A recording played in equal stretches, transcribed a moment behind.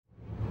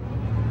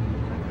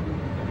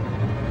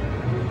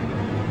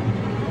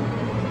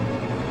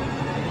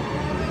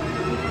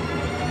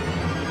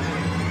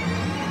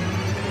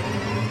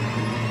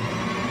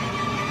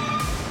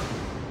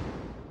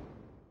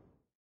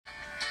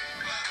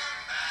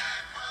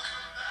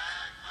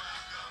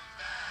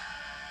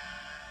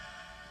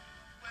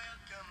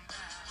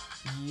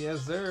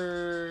Yes,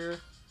 sir.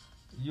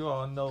 You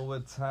all know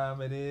what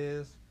time it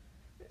is.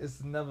 It's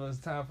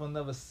time for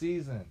another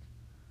season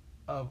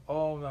of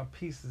All My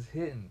Pieces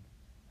Hitting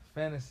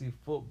Fantasy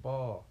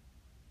Football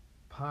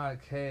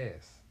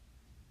Podcast.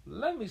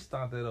 Let me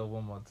start that over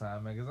one more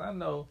time, man, because I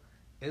know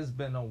it's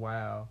been a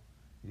while.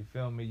 You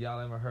feel me? Y'all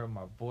ever heard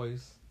my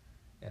voice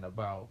in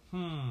about,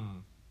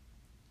 in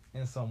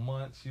some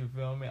months, you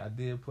feel me? I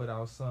did put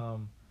out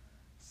some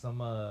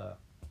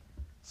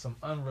some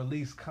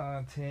unreleased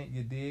content,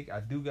 you dig?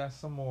 I do got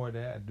some more of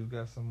that.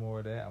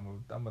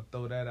 I'm gonna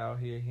throw that out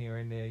here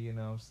and there, you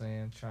know what I'm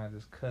saying? Trying to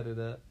just cut it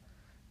up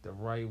the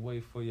right way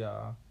for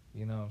y'all,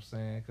 you know what I'm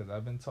saying? Because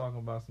I've been talking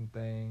about some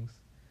things,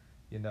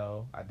 you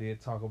know. I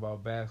did talk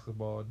about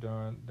basketball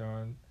during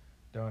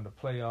the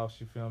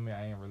playoffs, you feel me?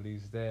 I ain't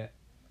released that,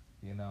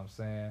 you know what I'm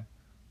saying?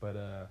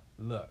 But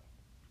look,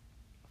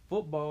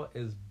 football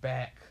is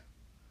back.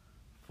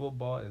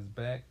 Football is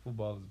back.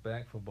 Football is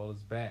back. Football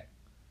is back.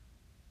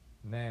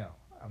 Now,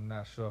 I'm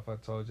not sure if I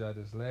told y'all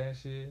this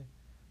last year,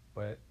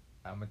 but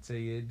I'm going to tell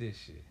you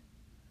this year.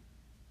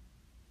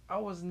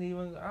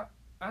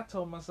 I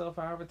told myself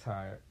I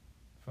retired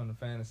from the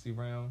fantasy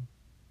realm.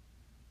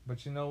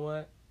 But you know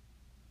what?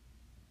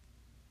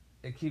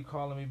 It keep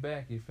calling me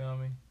back, you feel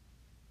me?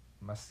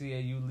 My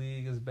CAU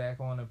league is back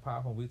on and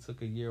popping. We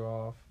took a year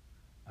off.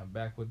 I'm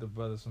back with the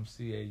brothers from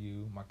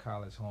CAU, my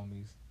college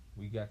homies.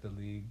 We got the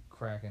league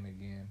cracking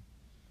again.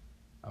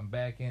 I'm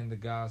back in the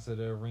guys of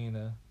the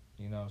arena.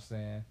 You know what I'm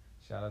saying?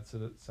 Shout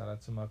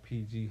out to my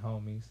PG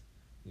homies.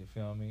 You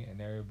feel me? And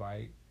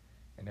everybody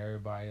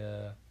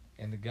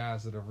in the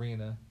guys of the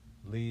arena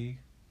league.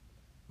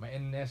 My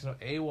international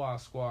AWOD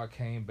squad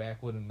came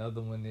back with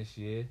another one this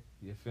year.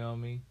 You feel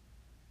me?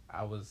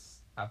 I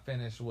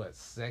finished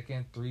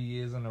second 3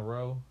 years in a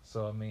row.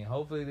 So I mean,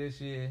 hopefully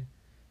this year,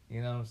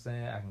 you know what I'm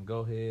saying, I can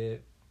go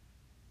ahead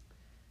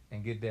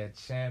and get that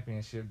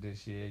championship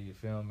this year. You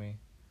feel me?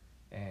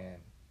 And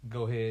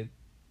go ahead,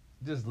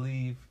 just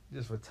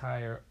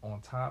retire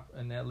on top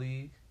in that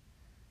league.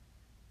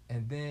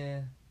 And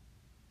then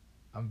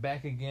I'm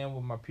back again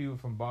with my people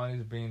from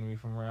Bonnie's Beanery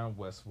from around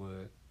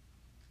Westwood.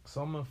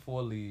 So I'm in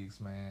 4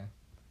 leagues, man.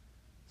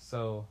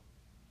 So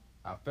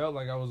I felt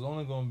like I was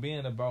only going to be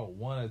in about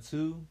 1 or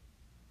 2.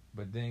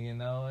 But then, you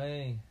know,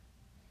 hey,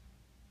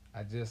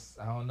 I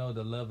don't know,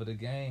 the love of the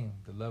game.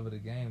 The love of the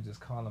game, just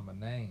calling my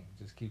name.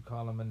 Just keep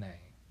calling my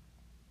name.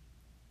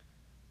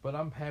 But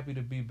I'm happy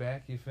to be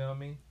back, you feel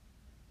me?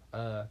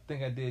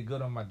 Think I did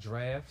good on my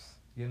drafts,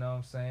 you know what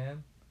I'm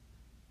saying?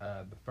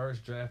 The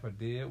first draft I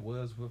did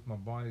was with my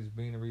Barney's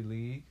Beanery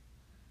League,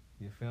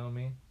 you feel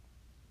me?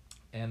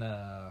 And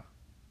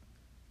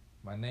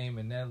my name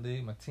in that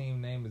league, my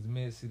team name is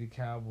Mid City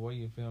Cowboy,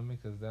 you feel me?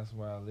 Because that's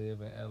where I live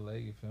in LA,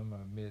 you feel me?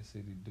 I'm a Mid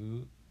City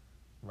dude,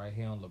 right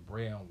here on La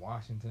Brea in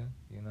Washington,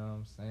 you know what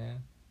I'm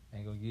saying?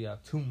 Ain't gonna give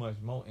out too much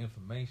more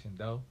information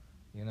though,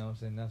 you know what I'm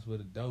saying? That's where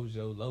the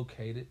dojo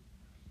located.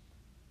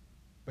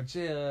 But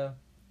yeah,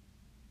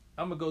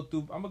 I'm gonna go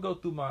through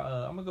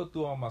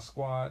all my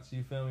squads,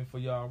 you feel me, for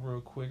y'all real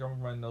quick. I'm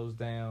gonna run those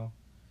down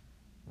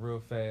real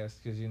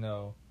fast because, you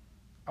know,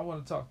 I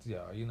want to talk to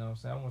y'all, you know what I'm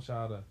saying? I want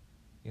y'all to,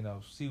 you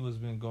know, see what's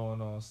been going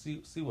on,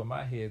 see where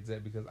my head's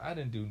at, because I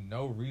didn't do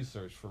no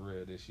research for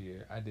real this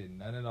year. I did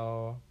none at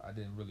all. I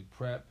didn't really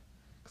prep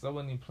because I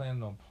wasn't even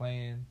planning on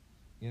playing,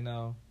 you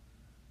know.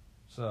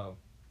 So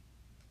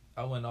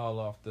I just went all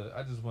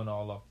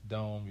off the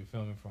dome, you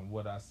feel me, from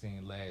what I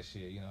seen last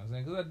year, you know what I'm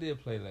saying? Because I did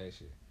play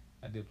last year.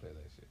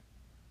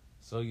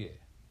 So yeah,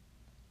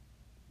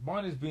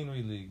 Barney's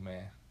Beanery League,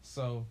 man.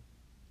 So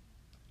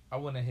I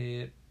went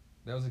ahead.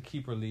 That was a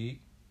keeper league.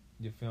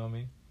 You feel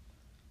me?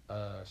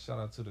 Shout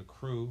out to the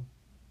crew.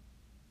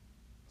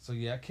 So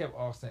yeah, I kept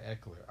Austin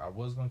Eckler. I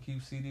was gonna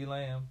keep CeeDee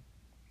Lamb,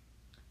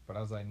 but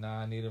I was like, nah,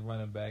 I need a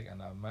running back,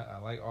 and I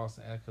like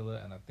Austin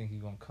Eckler, and I think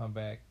he's gonna come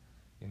back,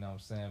 you know what I'm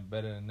saying,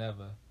 better than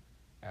ever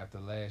after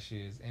last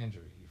year's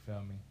injury. You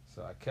feel me?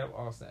 So I kept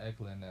Austin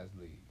Eckler in that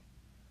league.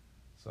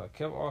 So I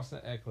kept Austin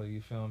Eckler, you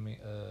feel me?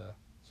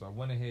 So I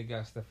went ahead and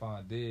got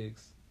Stephon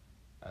Diggs,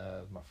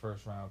 my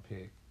first round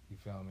pick, you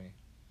feel me?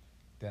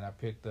 Then I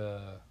picked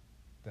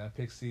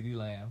CeeDee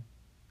Lamb,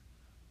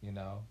 you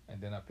know,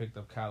 and then I picked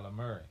up Kyler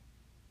Murray.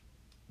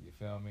 You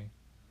feel me?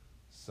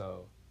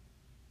 So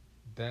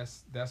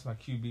that's my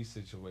QB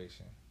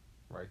situation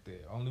right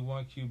there. Only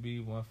one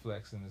QB, one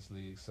flex in this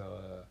league.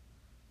 So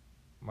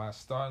my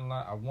starting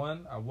line, I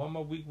won my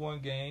week 1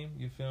 game,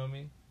 you feel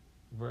me?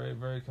 Very,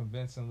 very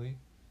convincingly.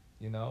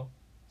 You know,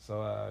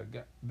 so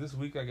this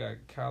week I got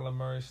Kyler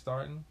Murray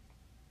starting,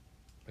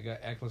 I got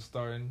Eckler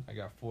starting, I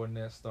got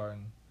Fournette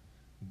starting,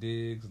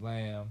 Diggs,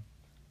 Lamb,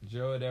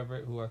 Gerald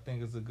Everett, who I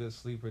think is a good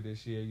sleeper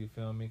this year. You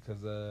feel me?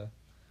 Because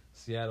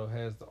Seattle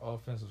has the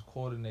offensive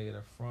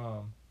coordinator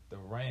from the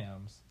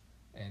Rams,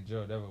 and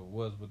Gerald Everett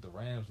was with the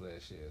Rams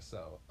last year.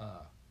 So,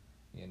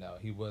 you know,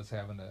 he was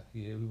having a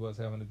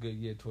good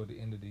year toward the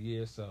end of the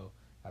year. So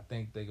I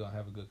think they're gonna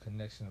have a good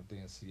connection up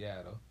there in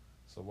Seattle.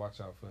 So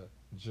watch out for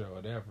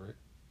Gerald Everett.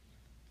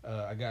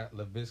 I got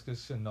Laviska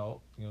Shenault,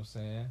 you know what I'm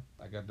saying?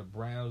 I got the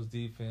Browns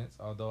defense,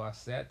 although I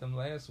sat them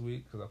last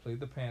week because I played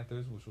the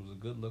Panthers, which was a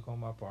good look on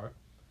my part.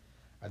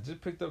 I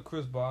just picked up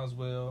Chris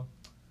Boswell.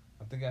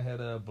 I think I had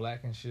a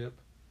Blankenship.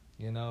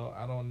 You know,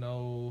 I don't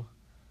know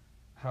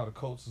how the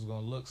Colts is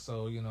going to look,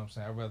 so, you know what I'm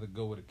saying? I'd rather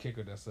go with a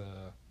kicker that's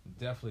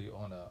definitely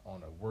on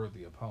a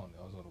worthy opponent.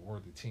 I was on a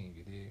worthy team,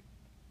 you dig?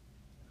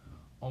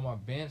 On my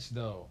bench,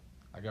 though,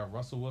 I got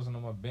Russell Wilson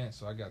on my bench,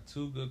 so I got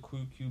two good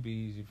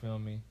QBs, you feel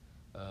me?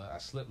 I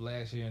slipped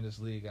last year in this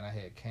league, and I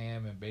had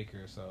Cam and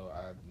Baker, so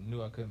I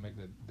knew I couldn't make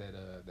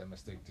that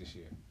mistake this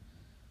year.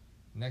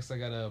 Next, I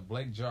got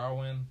Blake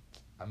Jarwin.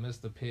 I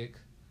missed the pick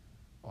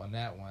on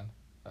that one.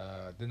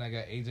 Then I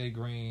got AJ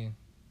Green,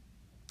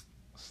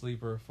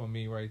 sleeper for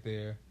me right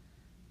there,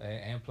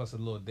 and plus a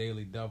little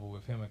daily double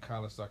with him and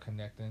Kyler start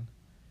connecting.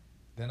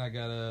 Then I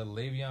got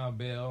Le'Veon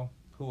Bell,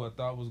 who I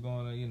thought was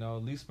going to,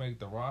 at least make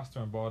the roster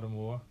in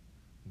Baltimore.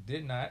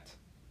 Did not.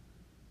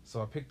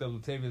 So I picked up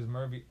Latavius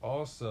Murray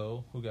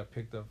also, who got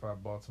picked up by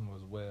Baltimore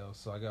as well.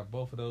 So I got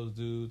both of those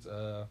dudes.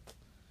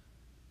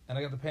 And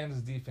I got the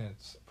Panthers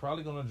defense.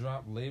 Probably going to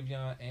drop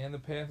Le'Veon and the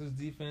Panthers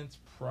defense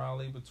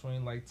probably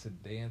between like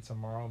today and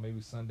tomorrow, maybe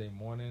Sunday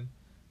morning.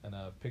 And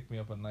pick me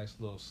up a nice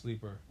little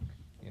sleeper,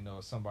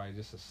 somebody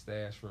just a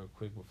stash real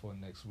quick before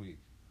next week.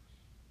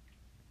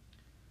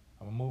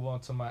 I'm going to move on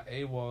to my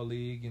AWOL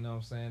league, the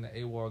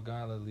AWOL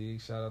Gauntlet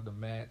League. Shout out to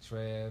Matt,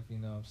 Trav,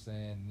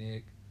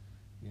 Nick,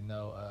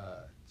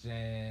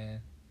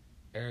 Jan,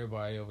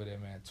 everybody over there,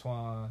 man.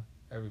 Twan,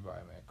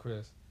 everybody, man.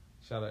 Chris.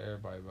 Shout out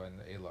everybody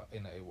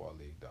in the AWOL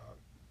league, dog.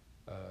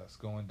 It's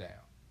going down.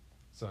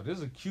 So this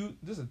is a 2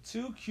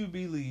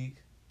 QB league,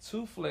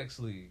 2 flex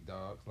league,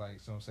 dog. Like,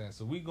 so I'm saying.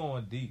 So we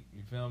going deep.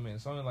 You feel me?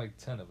 It's only like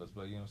 10 of us,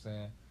 but you know what I'm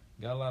saying.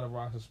 Got a lot of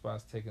roster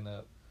spots taken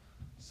up.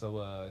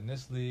 So in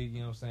this league, you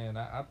know what I'm saying.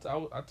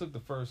 I took the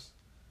first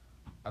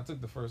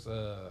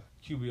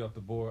QB off the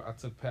board. I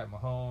took Pat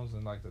Mahomes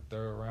in like the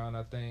 3rd round,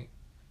 I think.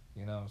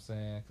 You know what I'm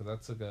saying?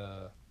 Because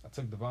I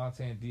took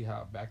Devontae and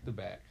D-Hop back to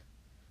back.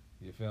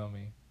 You feel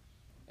me?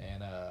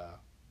 And I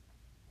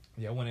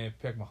went in and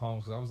picked Mahomes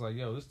because I was like,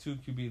 yo, this 2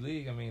 QB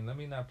league. I mean, let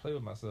me not play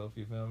with myself.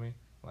 You feel me?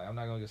 Like, I'm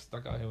not gonna get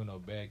stuck out here with no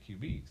bad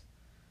QBs.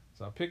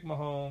 So I picked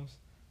Mahomes.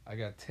 I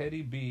got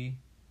Teddy B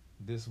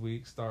this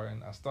week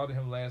starting. I started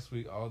him last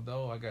week,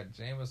 although I got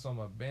Jameis on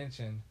my bench,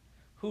 and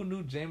who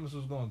knew Jameis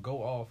was gonna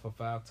go off for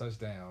 5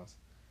 touchdowns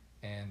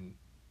and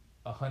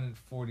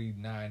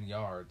 149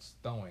 yards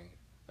throwing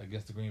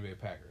against the Green Bay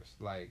Packers.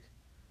 Like,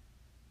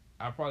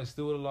 I probably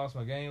still would have lost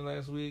my game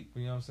last week,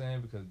 you know what I'm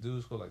saying, because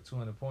dude scored like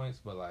 200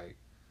 points, but like,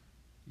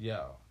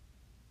 yo,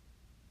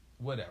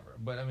 whatever.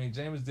 But I mean,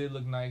 Jameis did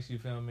look nice, you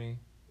feel me?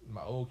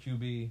 My old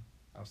QB,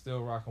 I'm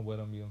still rocking with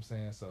him, you know what I'm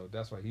saying? So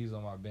that's why he's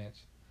on my bench.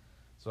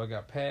 So I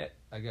got Pat,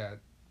 I got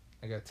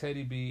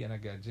Teddy B, and I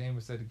got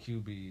Jameis at the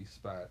QB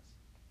spots.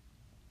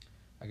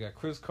 I got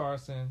Chris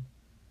Carson,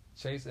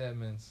 Chase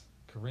Edmonds,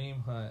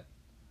 Kareem Hunt,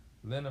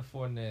 Leonard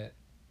Fournette,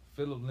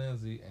 Phillip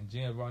Lindsay, and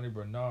Giovanni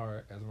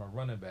Bernard as my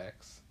running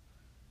backs.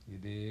 You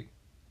dig?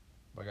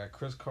 But I got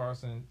Chris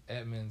Carson,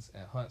 Edmonds,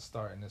 and Hunt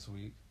starting this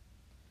week.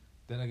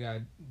 Then I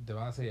got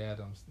Devontae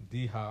Adams,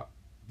 D-Hop,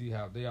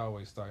 they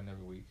always starting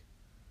every week.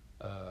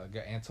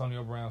 Got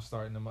Antonio Brown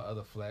starting in my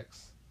other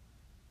flex.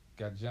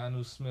 Got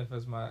Jonnu Smith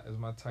as my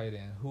tight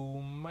end, who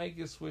might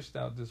get switched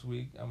out this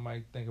week. I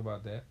might think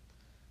about that.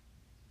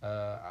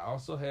 I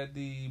also had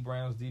the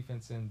Browns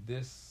defense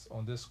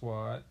on this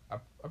squad. I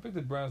picked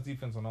the Browns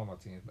defense on all my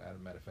teams, as a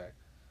matter of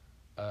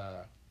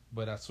fact.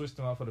 But I switched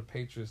them out for the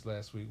Patriots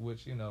last week,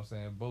 which, you know what I'm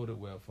saying, boded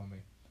well for me.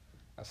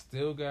 I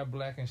still got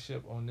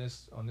Blankenship on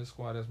this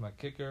squad as my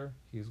kicker.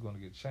 He's going to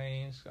get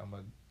changed. I'm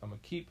gonna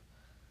keep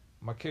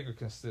my kicker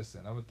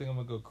consistent. I'm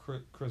gonna go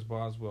Chris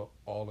Boswell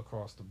all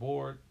across the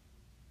board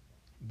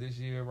this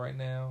year right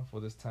now for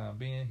this time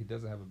being. He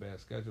doesn't have a bad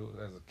schedule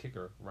as a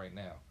kicker right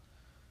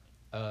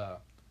now.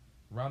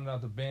 Rounding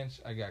out the bench,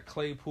 I got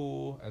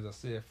Claypool, as I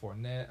said,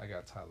 Fournette. I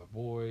got Tyler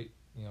Boyd,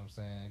 you know what I'm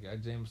saying. Got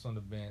Jameis on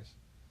the bench.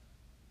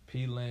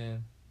 P.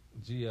 Lynn,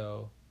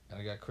 Gio, and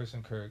I got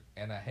Christian Kirk.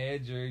 And I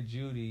had Jerry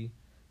Jeudy,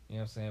 you know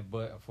what I'm saying.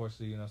 But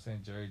unfortunately, you know what I'm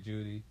saying, Jerry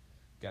Jeudy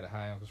got a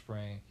high ankle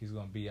sprain. He's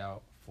going to be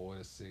out 4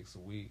 to 6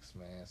 weeks,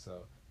 man.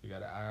 So you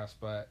got an IR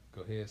spot.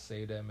 Go ahead,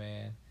 save that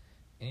man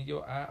in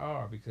your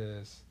IR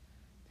because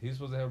he's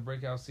supposed to have a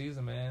breakout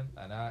season, man.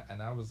 And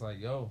I was like,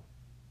 yo,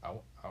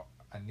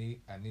 I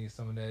need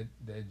some of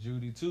that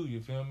Jeudy too. You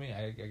feel me?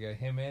 I got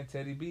him and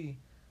Teddy B.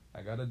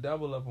 I got a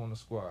double up on the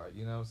squad.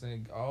 You know what I'm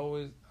saying?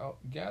 Always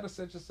gotta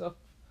set yourself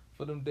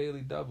for them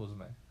daily doubles,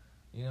 man.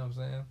 You know what I'm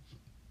saying?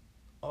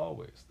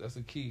 Always. That's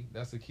the key.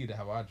 That's the key to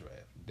how I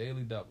draft.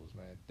 Daily doubles,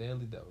 man.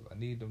 Daily doubles. I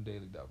need them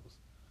daily doubles.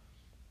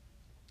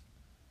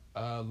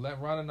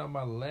 Rounding out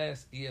my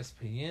last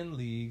ESPN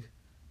league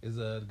is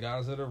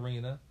Guys at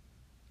Arena.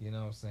 You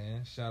know what I'm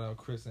saying? Shout out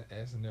Chris and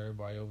S and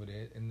everybody over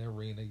there in the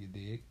arena, you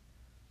dig?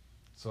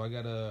 So I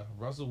got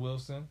Russell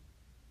Wilson,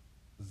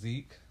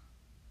 Zeke.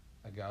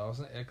 I got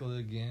Austin Eckler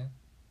again.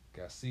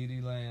 Got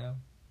CeeDee Lamb,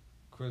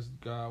 Chris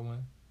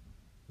Godwin.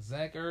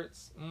 Zach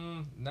Ertz,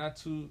 not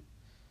too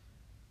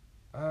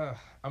I'm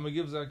gonna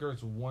give Zach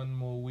Ertz one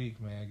more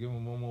week, man. Give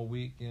him one more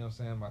week. You know what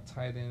I'm saying? My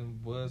tight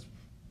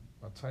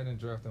end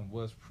drafting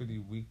was pretty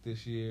weak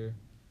this year.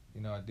 You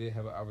know, I did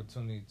have an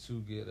opportunity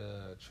to get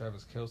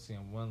Travis Kelce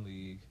in one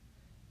league,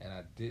 and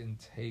I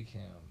didn't take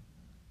him.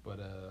 But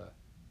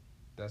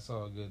that's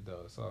all good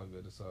though. It's all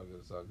good. It's all good.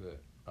 It's all good.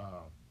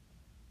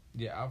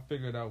 Yeah, I'll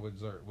figure it out with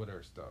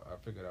Ertz though. I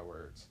figured out with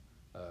Ertz.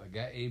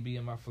 Got AB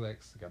in my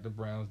flex. Got the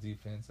Browns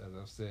defense, as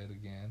I've said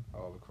again,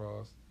 all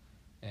across.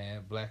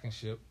 And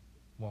Blankenship,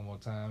 one more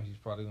time. He's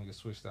probably going to get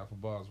switched out for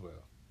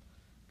Boswell.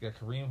 Got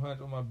Kareem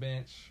Hunt on my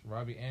bench.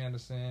 Robbie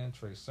Anderson,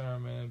 Trey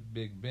Sermon,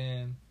 Big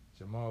Ben,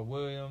 Jamal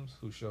Williams,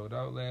 who showed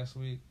out last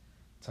week,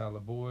 Tyler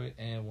Boyd,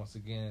 and once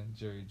again,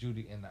 Jerry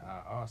Jeudy in the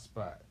IR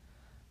spot.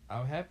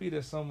 I'm happy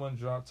that someone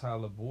dropped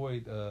Tyler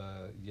Boyd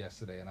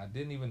yesterday, and I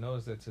didn't even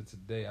notice that till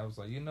today. I was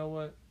like, you know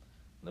what?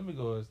 Let me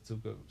go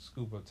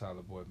scoop up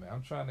Tyler Boyd, man.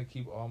 I'm trying to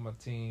keep all my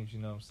teams, you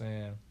know what I'm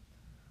saying?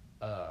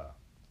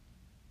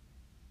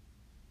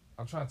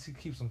 I'm trying to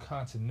keep some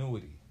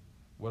continuity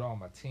with all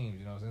my teams,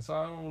 you know what I'm saying? So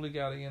I don't really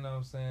got to, you know what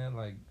I'm saying,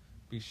 like,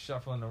 be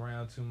shuffling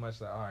around too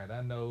much. Like, all right,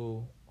 I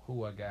know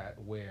who I got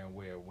where and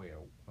where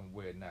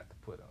not to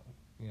put them.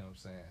 You know what I'm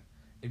saying?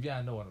 If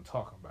y'all know what I'm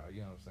talking about,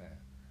 you know what I'm saying?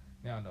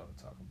 Y'all know what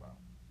I'm talking about.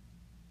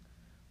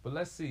 But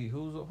let's see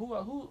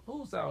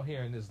who's out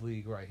here in this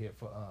league right here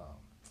for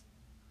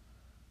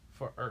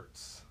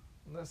Ertz.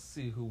 Let's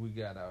see who we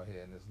got out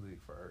here in this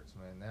league for Ertz,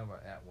 man. Now my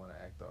app want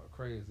to act all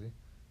crazy.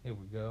 Here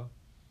we go.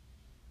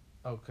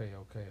 Okay.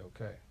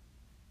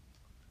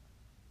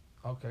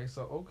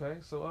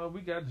 So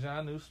we got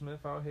Jonnu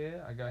Smith out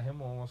here. I got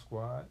him on one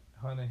squad.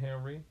 Hunter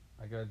Henry.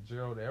 I got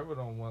Gerald Everett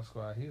on one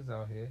squad. He's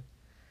out here.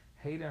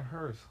 Hayden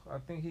Hurst. I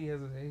think he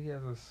has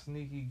a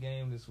sneaky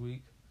game this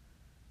week.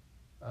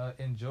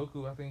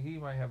 Njoku, I think he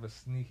might have a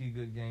sneaky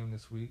good game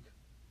this week.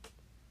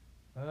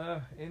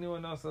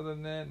 Anyone else other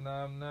than that?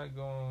 Nah, I'm not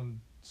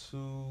going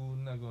too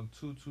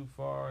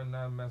far.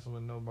 Not messing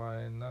with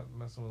nobody. Not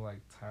messing with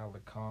like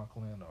Tyler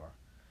Conklin or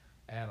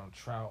Adam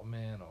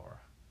Troutman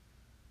or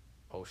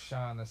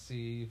O'Shaughnessy.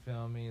 You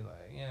feel me?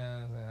 Like,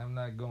 yeah, I'm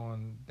not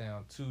going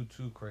down too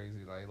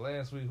crazy. Like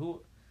last week,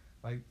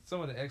 like some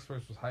of the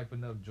experts was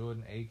hyping up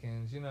Jordan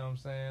Akins. You know what I'm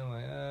saying?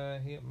 Like,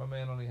 my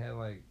man only had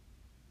like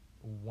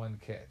one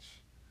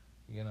catch.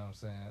 You know what I'm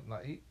saying?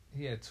 Like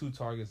he had 2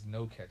 targets,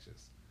 no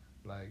catches.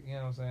 Like, you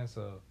know what I'm saying?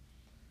 So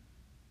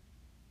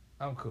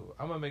I'm cool.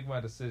 I'm gonna make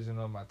my decision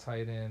on my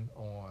tight end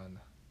on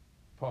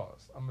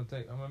pause. I'm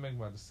gonna make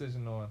my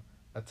decision on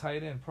a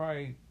tight end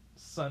probably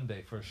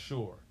Sunday for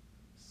sure.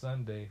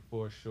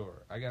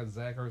 I got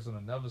Zach Ertz on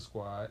another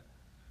squad,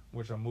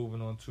 which I'm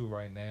moving on to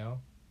right now.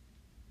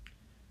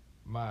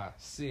 My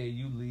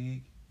CAU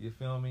league, you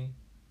feel me?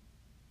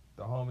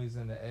 The homies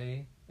in the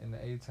A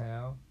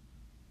town.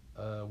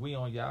 We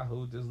on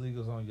Yahoo. This league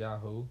is on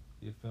Yahoo.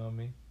 You feel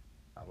me?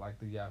 I like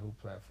the Yahoo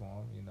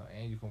platform, you know,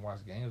 and you can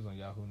watch games on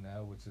Yahoo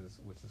now, which is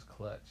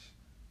clutch.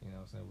 You know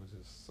what I'm saying? Which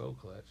is so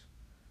clutch.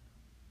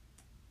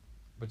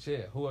 But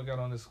yeah, who I got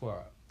on this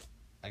squad?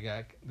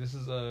 This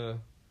is 2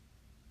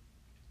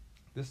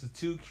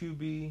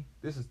 QB.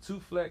 This is 2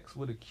 flex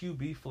with a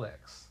QB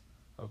flex.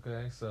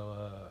 Okay,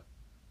 so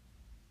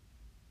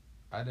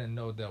I didn't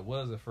know what that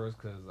was at first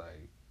because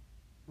like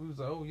we was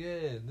like, oh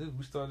yeah,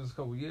 we started this a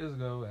couple years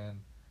ago,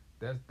 and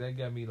that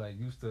got me like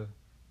used to,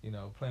 you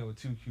know, playing with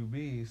 2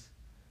 QBs.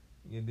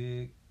 You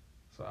dig?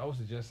 So I would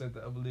suggest that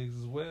the other leagues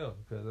as well,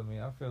 because I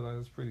mean I feel like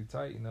it's pretty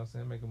tight. You know what I'm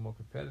saying? Make it more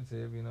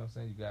competitive. You know what I'm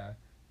saying? You got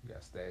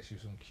to stash you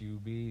some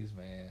QBs,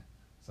 man.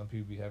 Some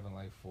people be having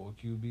like 4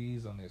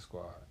 QBs on their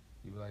squad.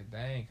 You be like,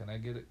 dang, can I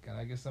get it? Can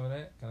I get some of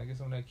that? Can I get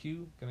some of that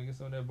Q? Can I get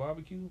some of that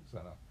barbecue? So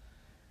no,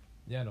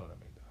 yeah, I know what I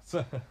mean though.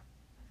 So,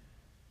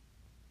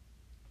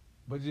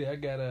 but yeah, I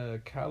got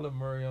Kyler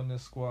Murray on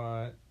this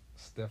squad.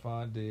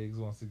 Stephon Diggs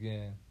once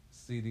again.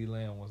 CeeDee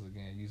Lamb once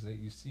again. You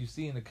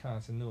seeing the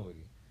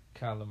continuity.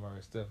 Kyler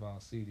Murray,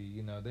 Stephon, CD,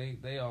 you know,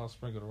 they all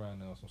sprinkled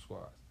around there on some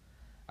squads.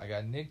 I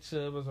got Nick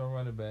Chubb as my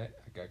running back.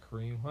 I got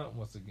Kareem Hunt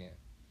once again.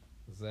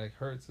 Zach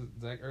Ertz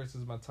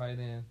is my tight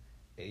end.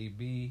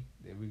 AB,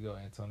 there we go,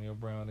 Antonio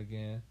Brown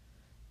again.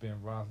 Ben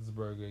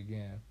Roethlisberger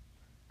again.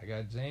 I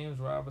got James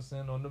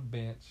Robinson on the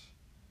bench,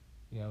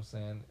 you know what I'm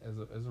saying,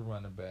 as a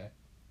running back.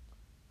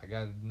 I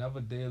got another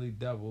daily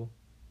double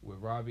with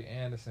Robbie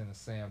Anderson and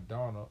Sam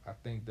Darnold. I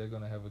think they're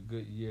going to have a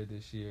good year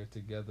this year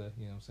together,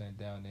 you know what I'm saying,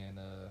 down there in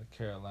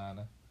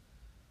Carolina.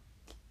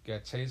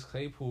 Got Chase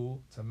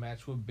Claypool to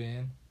match with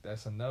Ben.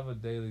 That's another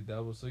daily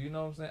double. So, you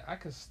know what I'm saying, I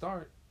could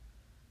start.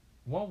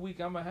 One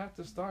week I'm going to have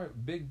to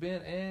start Big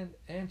Ben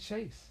and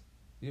Chase.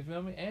 You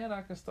feel me? And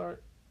I can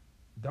start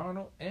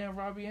Darnold and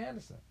Robbie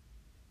Anderson.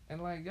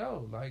 And, like,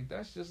 yo, like,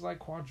 that's just, like,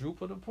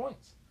 quadruple the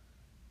points.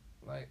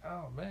 Like,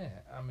 oh man,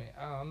 I mean,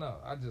 I don't know.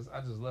 I just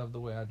love the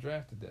way I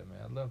drafted that, man.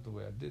 I love the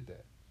way I did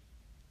that.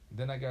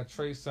 Then I got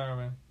Trey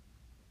Sermon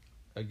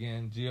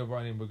again,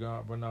 Giovanni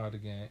Bernard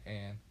again,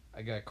 and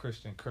I got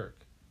Christian Kirk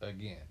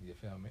again. You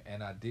feel me?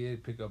 And I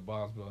did pick up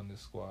Boswell in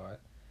this squad,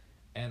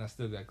 and I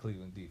still got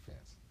Cleveland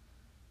defense.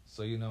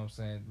 So you know what I'm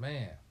saying,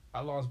 man. I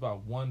lost by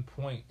 1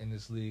 point in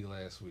this league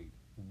last week.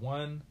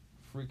 1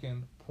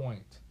 freaking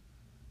point.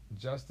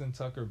 Justin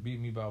Tucker beat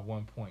me by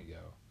 1 point, yo.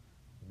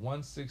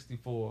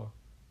 164,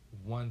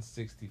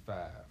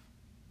 165.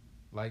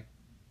 Like,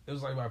 it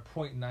was like by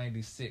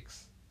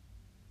 .96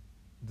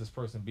 this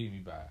person beat me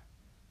by.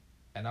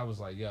 And I was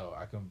like, yo,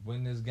 I can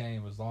win this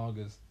game as long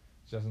as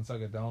Justin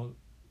Tucker don't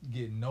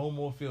get no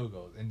more field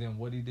goals. And then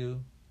what he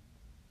do?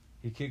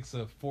 He kicks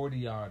a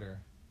 40-yarder.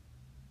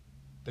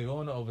 They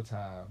go into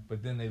overtime,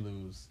 but then they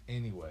lose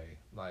anyway.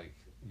 Like,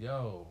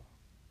 yo,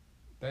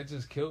 that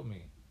just killed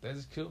me.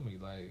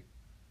 Like,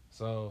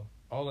 so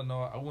all in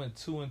all, I went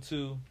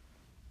 2-2.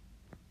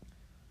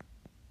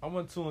 I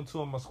went 2-2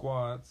 on my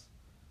squads.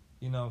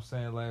 You know what I'm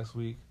saying, last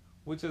week,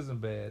 which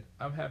isn't bad.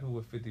 I'm happy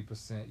with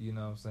 50%. You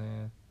know what I'm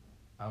saying.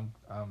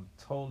 I'm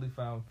totally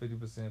fine with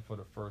 50% for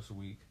the first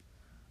week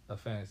of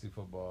fantasy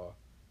football.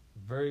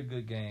 Very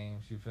good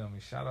games. You feel me?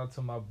 Shout out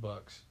to my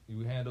Bucks.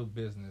 You handled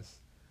business,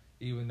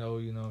 even though,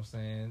 you know what I'm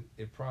saying,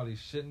 it probably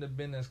shouldn't have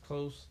been as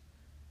close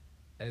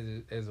as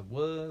it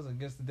was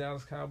against the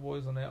Dallas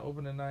Cowboys on that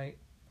opening night.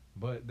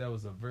 But that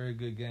was a very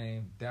good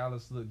game.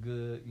 Dallas looked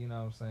good. You know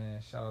what I'm saying?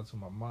 Shout out to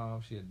my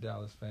mom. She a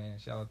Dallas fan.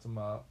 Shout out to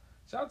my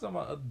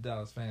other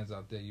Dallas fans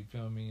out there. You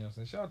feel me? You know what I'm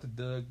saying? Shout out to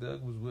Doug.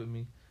 Doug was with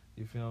me.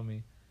 You feel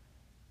me?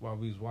 While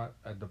we was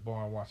at the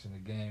bar watching the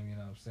game. You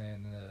know what I'm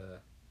saying?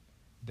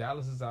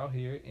 Dallas is out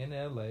here in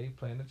LA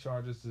playing the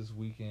Chargers this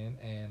weekend,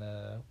 and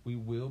we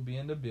will be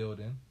in the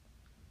building.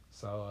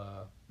 So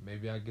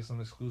maybe I get some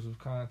exclusive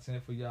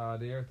content for y'all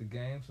there at the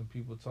game. Some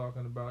people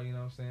talking about, you know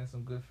what I'm saying,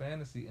 some good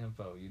fantasy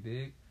info. You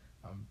dig?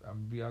 I'm gonna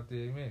be out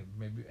there, man.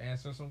 Maybe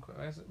answering some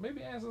questions.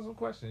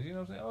 You know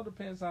what I'm saying? All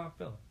depends how I'm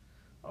feeling.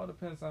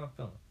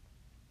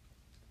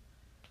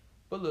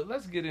 But look,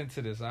 let's get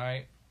into this. All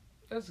right,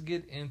 let's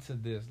get into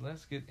this.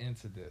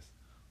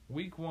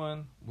 Week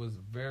 1 was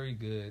very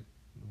good.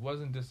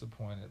 Wasn't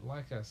disappointed.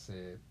 Like I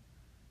said,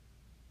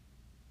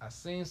 I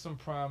seen some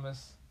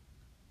promise.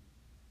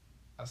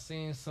 I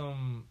seen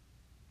some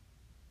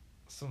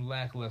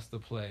lackluster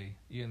play.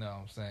 You know what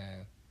I'm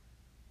saying?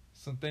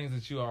 Some things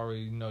that you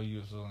already know you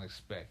was going to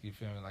expect. You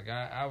feel me? Like,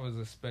 I was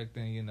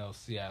expecting, you know,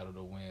 Seattle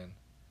to win.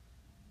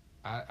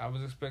 I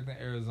was expecting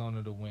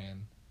Arizona to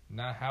win.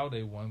 Not how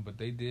they won, but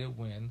they did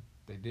win.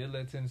 They did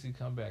let Tennessee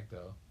come back,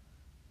 though.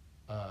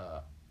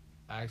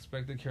 I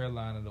expected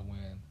Carolina to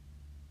win.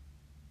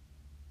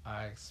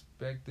 I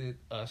expected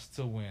us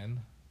to win.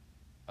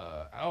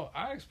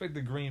 I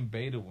expected Green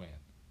Bay to win.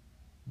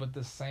 But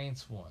the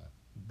Saints won.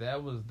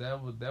 That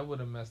would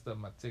have messed up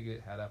my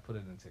ticket had I put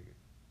it in ticket.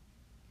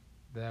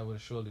 That would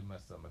have surely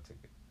messed up my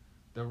ticket.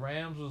 The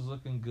Rams was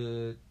looking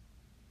good.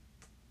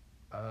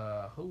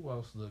 Who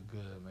else looked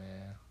good,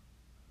 man?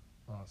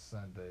 On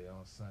Sunday.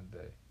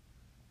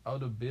 Oh,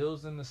 the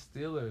Bills and the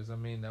Steelers. I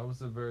mean, that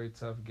was a very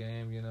tough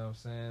game. You know what I'm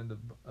saying?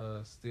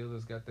 The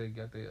Steelers got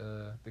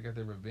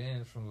their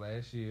revenge from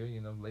last year.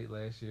 You know, late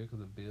last year, because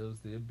the Bills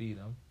did beat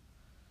them.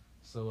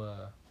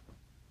 So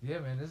yeah,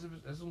 man, this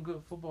is some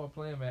good football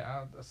playing, man.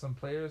 Some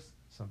players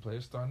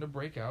starting to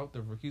break out.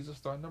 The rookies are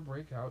starting to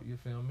break out. You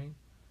feel me?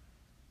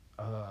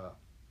 But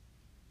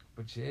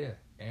yeah,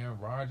 Aaron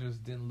Rodgers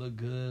didn't look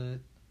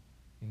good.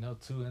 You know,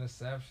 2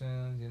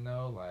 interceptions. You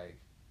know, like,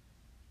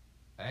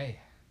 hey,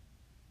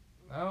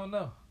 I don't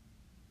know.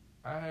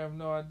 I have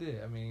no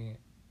idea. I mean,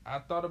 I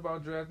thought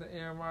about drafting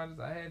Aaron Rodgers.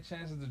 I had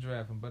chances to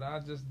draft him, but I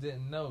just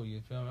didn't know.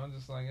 You feel me? I'm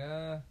just like,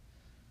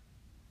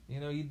 you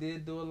know, you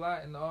did do a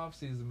lot in the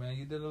offseason, man.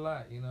 You did a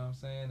lot, you know what I'm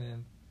saying?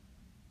 And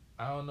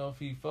I don't know if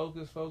he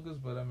focused,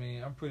 but I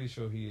mean, I'm pretty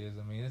sure he is.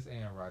 I mean, it's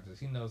Aaron Rodgers.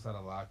 He knows how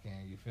to lock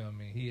in, you feel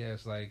me? He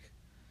has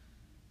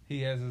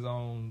his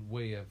own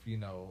way of, you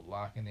know,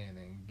 locking in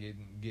and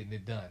getting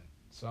it done.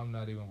 So I'm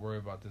not even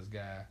worried about this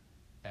guy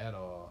at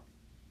all.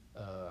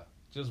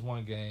 Just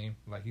one game,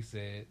 like he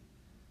said.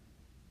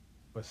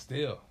 But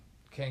still,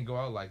 can't go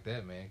out like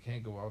that, man.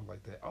 Can't go out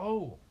like that.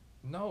 Oh,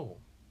 no.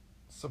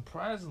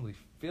 Surprisingly,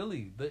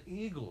 Philly, the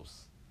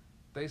Eagles,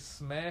 they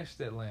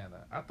smashed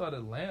Atlanta. I thought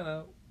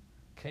Atlanta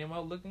came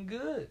out looking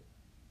good.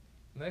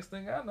 Next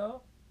thing I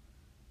know,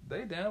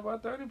 they down by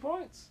 30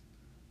 points.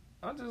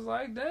 I'm just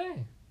like,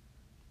 dang.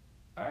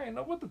 I ain't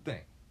know what to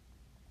think.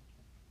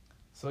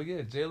 So,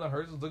 yeah, Jalen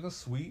Hurts is looking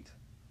sweet.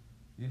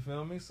 You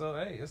feel me? So,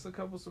 hey, it's a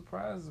couple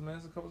surprises,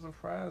 man.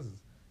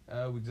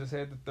 We just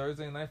had the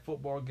Thursday night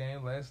football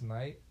game last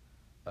night.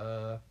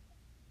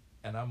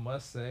 And I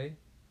must say,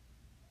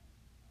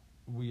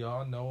 we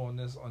all know on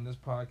this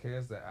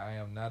podcast that I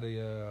am not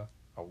a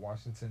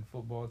Washington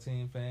football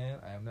team fan.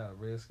 I am not a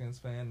Redskins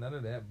fan. None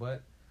of that.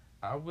 But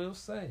I will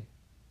say,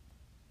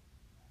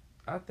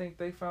 I think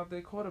they found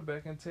their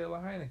quarterback in Taylor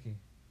Heineke.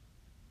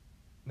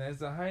 Now,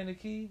 is it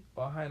Heineke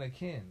or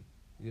Heineken?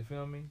 You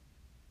feel me?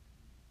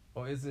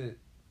 Or is it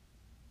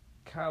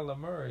Kyler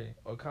Murray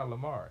or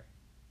Calamari?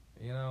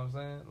 You know what I'm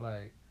saying?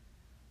 Like,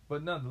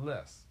 but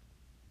nonetheless,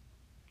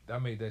 I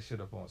made that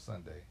shit up on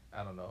Sunday.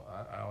 I don't know.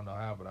 I don't know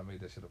how, but I made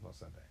that shit up on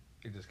Sunday.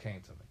 It just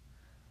came to me.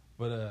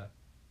 But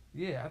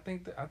yeah, I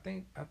think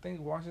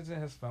Washington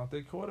has found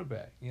their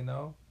quarterback. You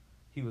know,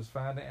 He was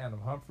finding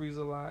Adam Humphries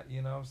a lot.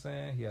 You know what I'm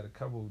saying? He had a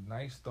couple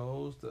nice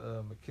throws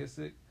to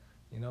McKissick.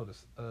 You know,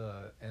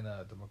 and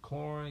to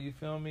McLaurin. You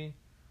feel me?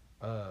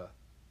 Uh,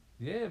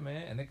 yeah,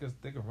 man, and they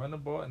could run the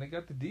ball, and they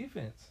got the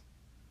defense.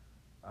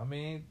 I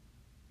mean,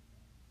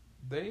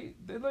 they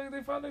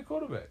found their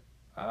quarterback.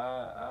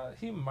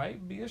 He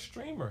might be a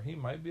streamer. He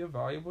might be a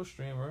valuable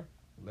streamer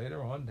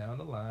later on down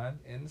the line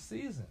in the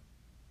season.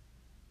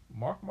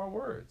 Mark my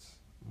words.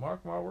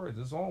 Mark my words.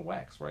 It's on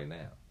wax right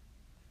now.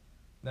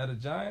 Now the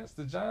Giants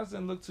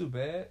didn't look too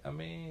bad. I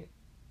mean,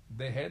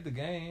 they had the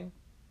game,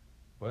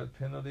 but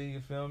penalty. You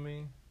feel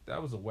me?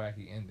 That was a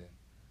wacky ending.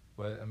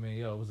 But I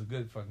mean, it was a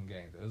good fucking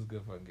game. It was a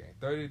good fucking game.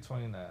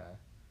 30-29.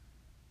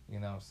 You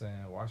know what I'm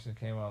saying? Washington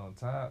came out on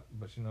top,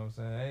 but you know what I'm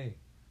saying? Hey,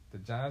 the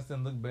Giants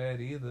didn't look bad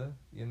either,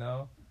 you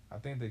know. I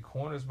think the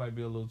corners might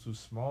be a little too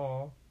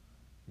small,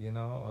 you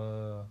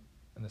know,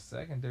 in the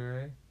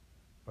secondary.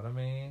 But I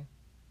mean,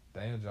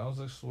 Daniel Jones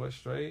looks sweat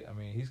straight. I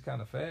mean, he's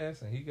kind of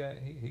fast and he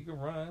can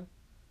run.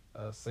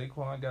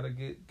 Saquon gotta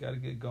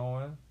get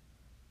going.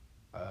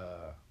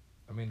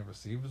 I mean, the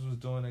receivers was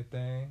doing their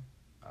thing.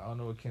 I don't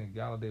know what Kenny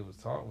Galladay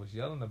was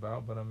yelling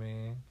about, but I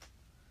mean,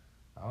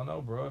 I don't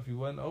know, bro. If you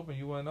wasn't open,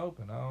 you wasn't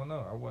open. I don't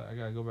know. I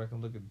gotta go back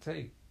and look at the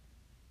tape.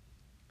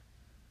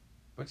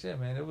 But yeah,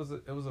 man, it was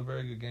a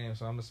very good game.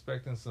 So I'm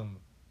expecting some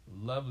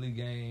lovely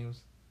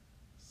games,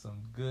 some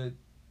good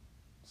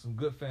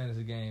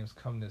fantasy games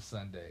come this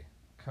Sunday.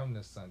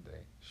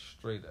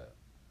 Straight up.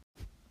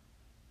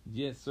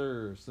 Yes,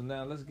 sir. So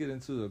now let's get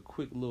into a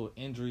quick little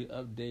injury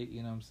update.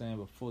 You know what I'm saying,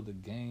 before the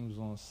games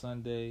on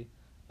Sunday.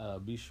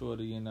 Be sure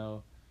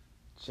to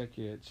check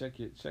your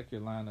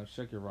lineup,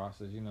 check your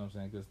rosters. You know what I'm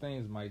saying, because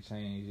things might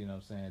change. You know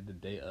what I'm saying, the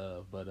day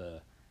of.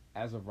 But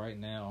as of right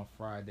now on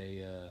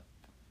Friday,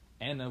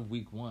 and of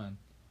week 1,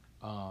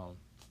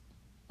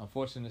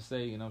 unfortunate to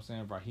say, you know what I'm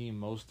saying, Raheem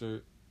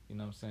Mostert, you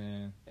know what I'm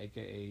saying,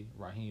 aka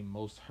Raheem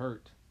Most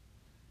Hurt,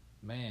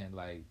 man,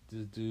 like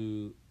this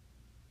dude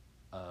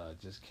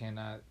just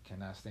cannot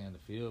stay on the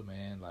field,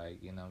 man.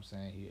 Like, you know what I'm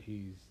saying,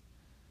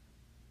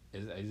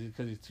 is it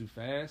because he's too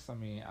fast? I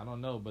mean, I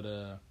don't know,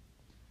 but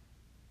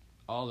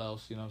all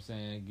else, you know what I'm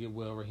saying, get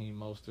well, Raheem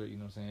Mostert, you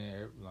know what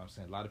I'm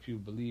saying, a lot of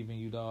people believe in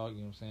you, dog, you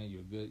know what I'm saying,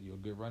 you're a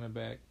good running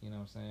back, you know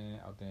what I'm saying,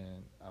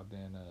 out there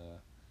in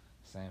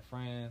San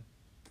Fran.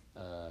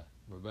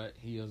 Robert,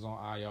 he is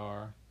on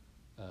IR,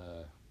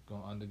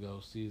 going to undergo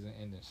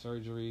season-ending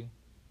surgery,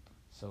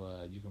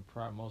 so you can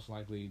most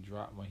likely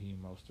drop Raheem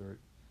Mostert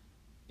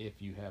if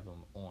you have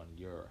him on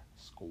your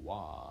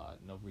squad.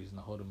 No reason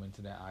to hold him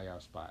into that IR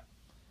spot.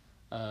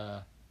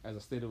 As I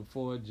stated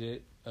before,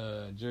 Jerry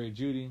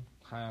Jeudy,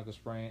 high ankle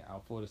sprain,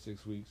 out 4 to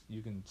 6 weeks.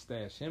 You can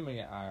stash him in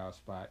your IR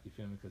spot, you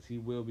feel me, because he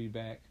will be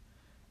back.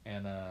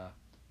 And, I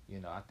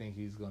think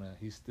he's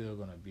still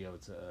going to be able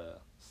to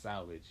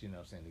salvage, you know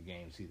what I'm saying, the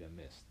games he done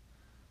missed.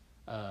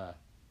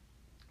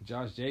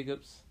 Josh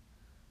Jacobs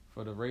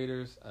for the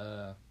Raiders,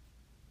 I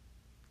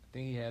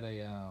think he had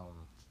an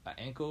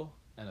ankle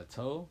and a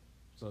toe,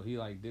 so he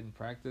didn't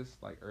practice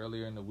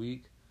earlier in the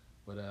week.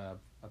 But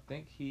I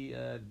think he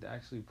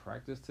actually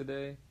practiced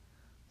today,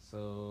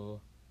 so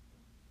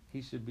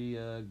he should be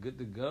good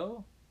to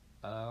go.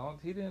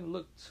 He didn't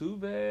look too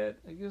bad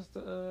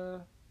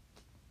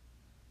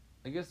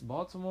against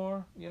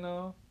Baltimore. You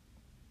know,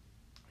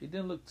 he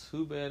didn't look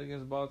too bad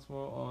against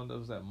Baltimore on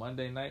that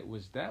Monday night,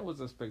 which that was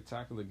a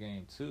spectacular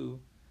game too.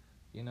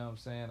 You know what I'm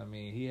saying? I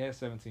mean, he had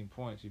 17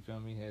 points. You feel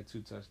me? He had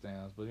 2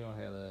 touchdowns, but he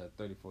only had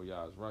 34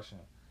 yards rushing.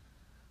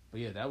 But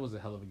yeah, that was a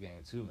hell of a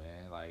game too,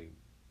 man.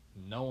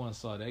 No one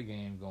saw that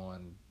game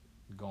going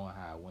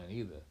how it went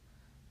either.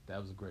 That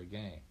was a great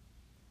game.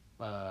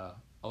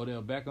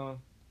 Odell Beckham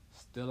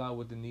still out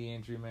with the knee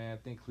injury, man. I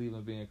think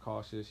Cleveland being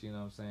cautious, you know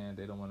what I'm saying?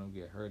 They don't want him to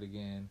get hurt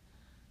again.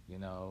 You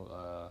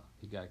know,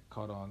 he got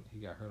hurt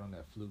on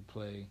that fluke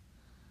play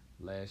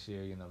last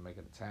year, you know,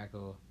 making a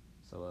tackle.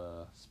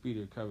 So speedy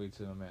recovery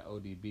to him at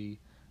ODB.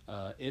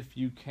 If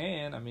you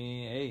can, I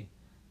mean, hey,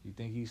 you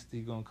think he's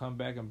gonna come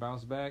back and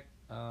bounce back?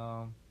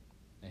 And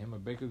him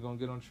and Baker gonna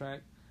get on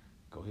track?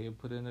 Go ahead and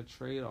put in a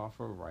trade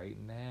offer right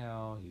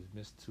now. He's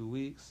missed 2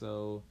 weeks,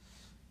 so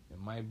it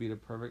might be the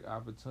perfect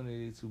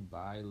opportunity to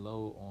buy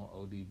low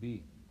on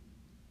ODB.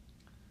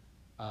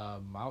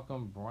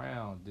 Malcolm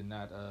Brown did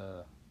not.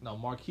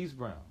 Marquise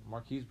Brown.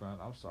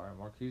 I'm sorry,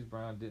 Marquise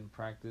Brown didn't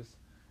practice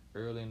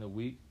early in the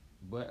week,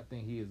 but I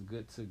think he is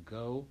good to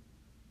go.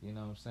 You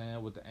know what I'm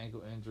saying? With the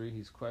ankle injury,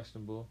 he's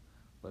questionable,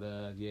 but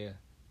yeah,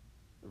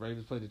 the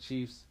Ravens play the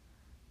Chiefs.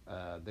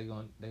 They're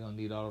gonna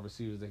need all the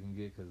receivers they can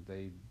get because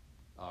they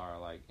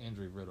are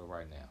injury riddled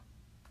right now.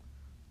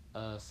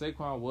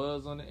 Saquon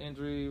was on the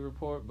injury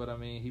report, but I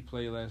mean, he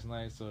played last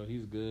night, so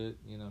he's good.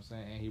 You know what I'm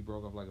saying? And he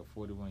broke up a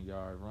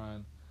 41-yard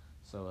run,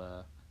 so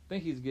I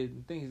think he's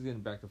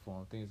getting back to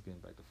form.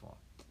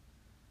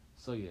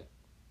 So yeah.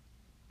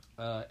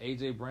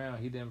 AJ Brown,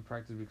 he didn't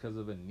practice because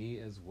of a knee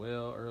as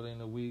well early in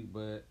the week,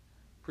 but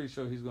pretty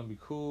sure he's gonna be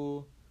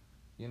cool.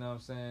 You know what I'm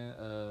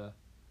saying?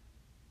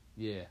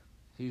 Yeah,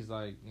 he's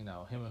him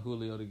and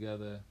Julio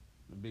together,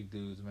 the big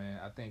dudes, man.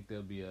 I think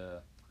they'll be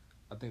a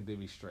I think they'd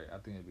be straight. I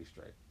think they'd be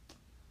straight.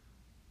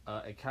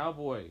 A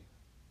Cowboy,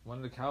 one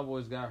of the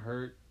Cowboys got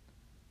hurt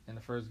in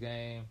the first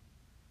game.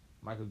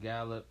 Michael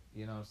Gallup,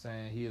 you know what I'm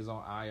saying? He is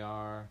on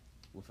IR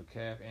with a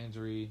calf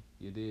injury,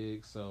 you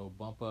dig? So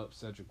bump up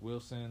Cedric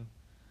Wilson.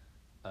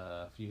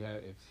 If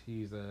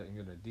he's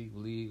in a deep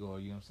league, or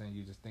you know what I'm saying,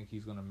 you just think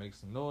he's gonna make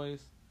some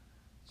noise.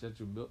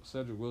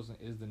 Cedric Wilson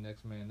is the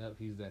next man up.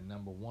 He's that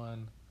number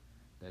one,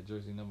 that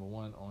jersey number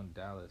one on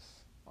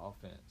Dallas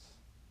offense.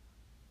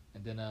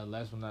 And then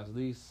last but not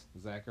least,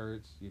 Zach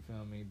Ertz. You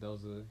feel me?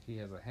 He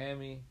has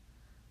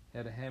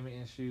had a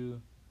hammy issue.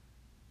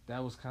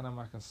 That was kind of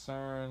my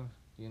concern,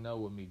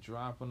 with me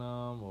dropping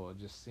him or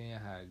just seeing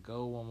how it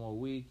go one more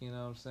week. You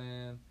know what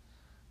I'm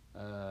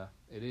saying?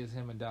 It is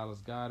him and Dallas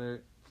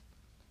Goedert.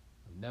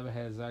 I've never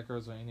had Zach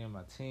Ertz on any of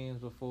my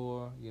teams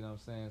before. You know what I'm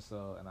saying?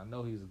 So, and I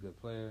know he's a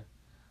good player.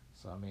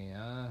 So I mean,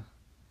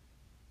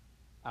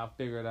 I'll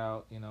figure it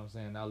out. You know what I'm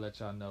saying? I'll let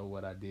y'all know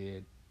what I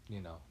did.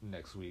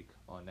 Next week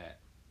on that.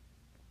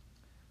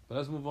 But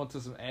let's move on to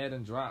some add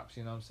and drops,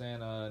 you know what I'm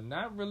saying?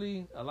 Not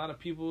really a lot of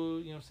people,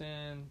 you know what I'm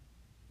saying,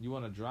 you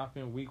want to drop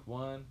in week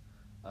one.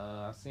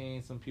 I've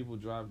seen some people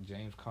drop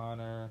James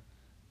Conner,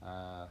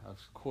 of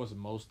course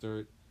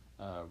Mostert,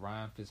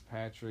 Ryan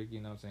Fitzpatrick, you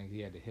know what I'm saying,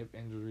 he had the hip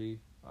injury.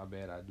 My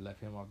bad, I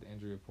left him off the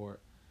injury report.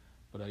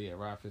 But yeah,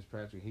 Ryan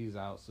Fitzpatrick, he's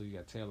out, so you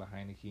got Taylor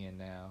Heineke in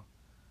now.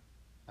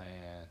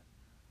 And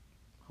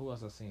who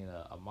else I seen?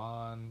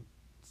 Amon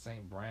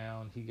St.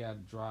 Brown, he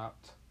got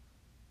dropped.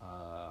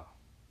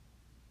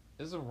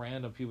 There's some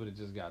random people that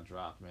just got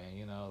dropped,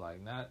 man. Like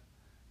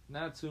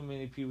not too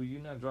many people. You're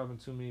not dropping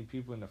too many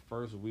people in the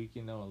first week,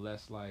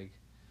 unless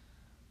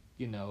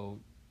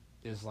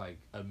it's like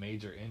a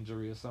major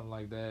injury or something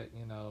like that,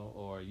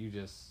 or you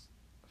just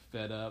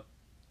fed up,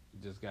 you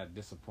just got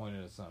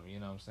disappointed or something. You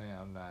know what I'm saying?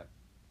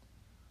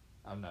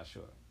 I'm not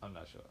sure.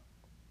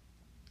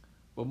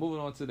 But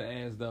moving on to the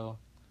ads though.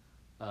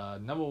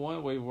 Number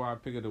one waiver wire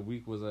pick of the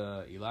week was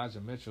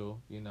Elijah Mitchell,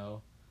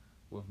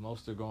 with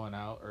Mostert going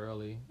out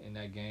early in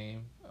that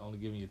game, only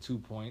giving you 2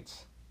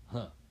 points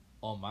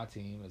on my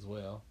team as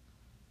well,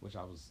 which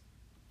I was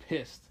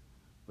pissed,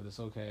 but it's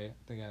okay.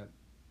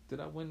 Did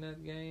I win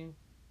that game?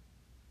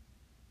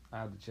 I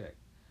have to check.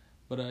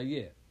 But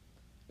yeah,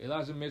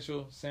 Elijah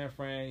Mitchell, San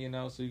Fran,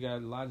 so you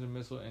got Elijah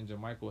Mitchell and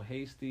JaMycal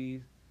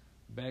Hasty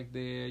back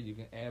there. You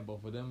can add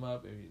both of them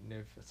up.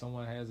 If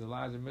someone has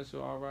Elijah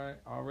Mitchell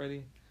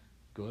already,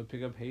 go and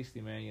pick up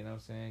Hasty, man. You know what I'm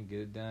saying? Get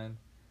it done.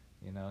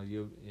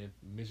 If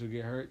Mitchell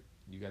get hurt,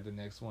 you got the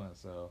next one.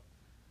 So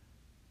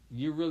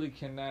you really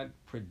cannot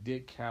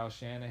predict Kyle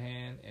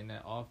Shanahan in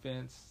that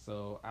offense.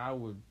 So I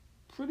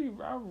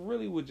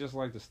really would just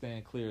like to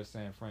stand clear of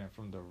San Fran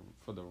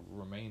for the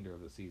remainder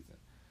of the season,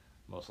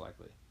 most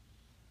likely.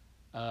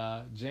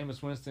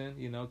 Jameis Winston,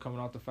 coming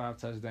off the 5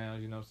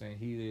 touchdowns, you know what I'm saying?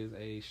 He is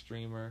a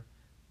streamer.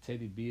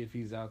 Teddy B, if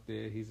he's out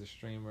there, he's a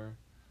streamer.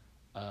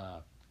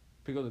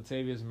 Pick up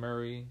Latavius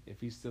Murray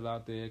if he's still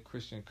out there.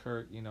 Christian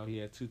Kirk, he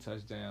had 2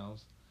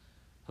 touchdowns,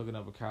 hooking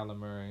up with Kyler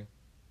Murray.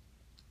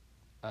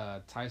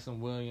 Tyson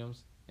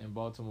Williams in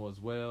Baltimore as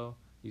well.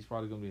 He's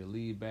probably going to be a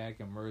lead back,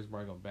 and Murray's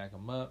probably going to back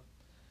him up.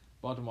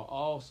 Baltimore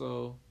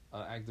also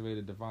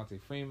activated Devontae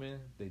Freeman.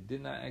 They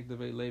did not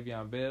activate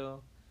Le'Veon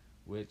Bell,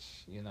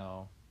 which,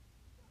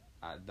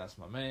 that's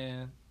my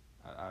man.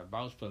 I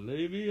vouch for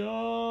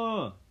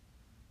Le'Veon.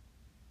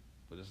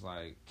 But it's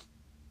like,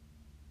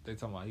 they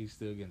talking about he's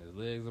still getting his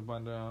legs up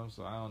under him,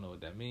 so I don't know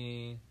what that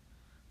means.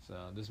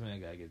 So this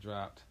man got to get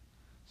dropped.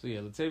 So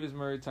yeah, Latavius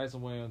Murray,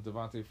 Tyson Williams,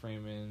 Devontae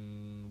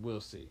Freeman,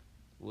 we'll see.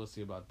 We'll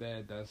see about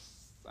that.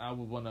 I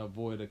would want to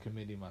avoid a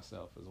committee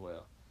myself as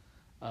well.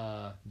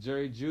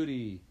 Jerry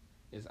Jeudy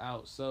is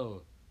out,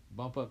 so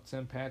bump up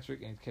Tim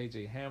Patrick and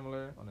KJ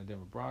Hamler on the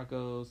Denver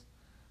Broncos.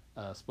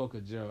 Spoke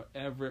of Gerald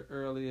Everett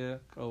earlier.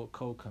 Cole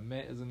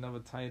Kmet is another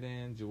tight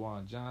end.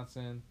 Juwan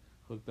Johnson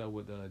hooked up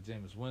with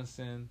Jameis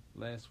Winston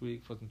last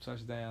week for some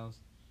touchdowns.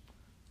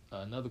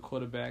 Another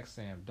quarterback,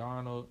 Sam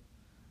Darnold.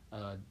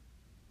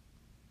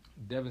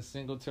 Devin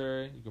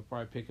Singletary, you can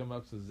probably pick him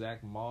up. So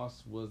Zach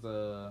Moss was,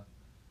 I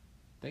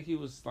think he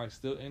was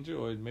still injured,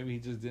 or maybe he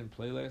just didn't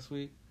play last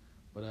week.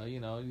 But you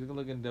can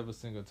look at Devin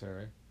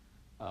Singletary.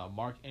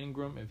 Mark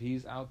Ingram, if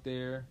he's out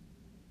there.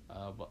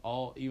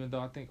 Even though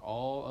I think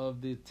all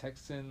of the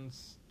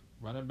Texans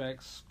running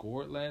backs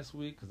scored last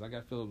week, because I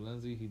got Phillip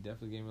Lindsay, he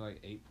definitely gave me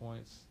 8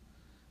 points.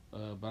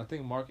 But I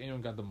think Mark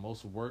Ingram got the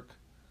most work.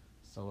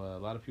 So a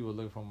lot of people are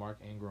looking for Mark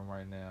Ingram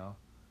right now.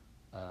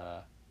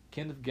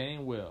 Kenneth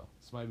Gainwell.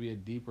 This might be a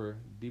deeper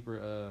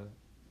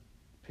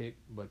pick,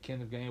 but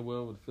Kenneth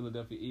Gainwell with the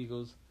Philadelphia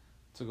Eagles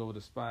took over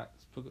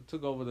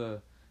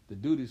the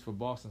duties for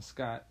Boston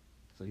Scott.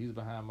 So he's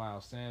behind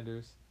Miles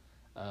Sanders.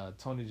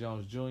 Tony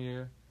Jones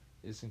Jr.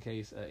 is in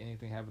case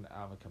anything happened to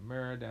Alvin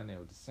Kamara down there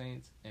with the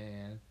Saints.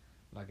 And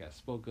like I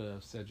spoke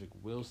of, Cedric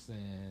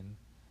Wilson,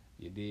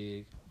 you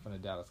dig, from the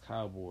Dallas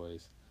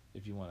Cowboys,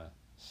 if you want to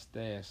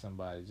stash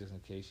somebody just in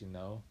case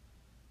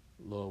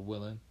Lord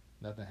willing,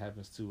 nothing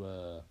happens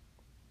to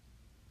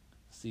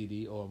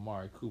CD or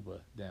Amari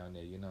Cooper down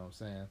there, you know what I'm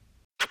saying?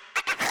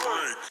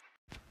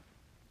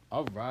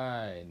 All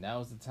right,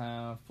 now's the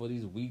time for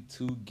these week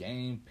 2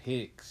 game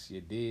picks. You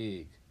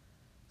dig?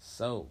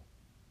 So,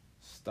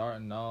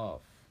 starting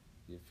off,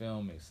 you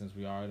feel me? Since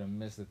we already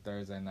missed the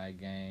Thursday night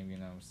game, you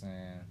know what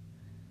I'm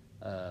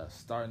saying?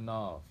 Starting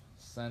off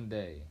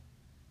Sunday,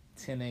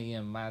 10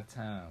 a.m. my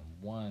time,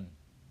 1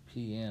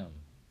 p.m.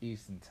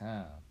 Eastern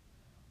time.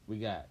 We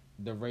got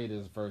the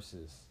Raiders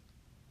versus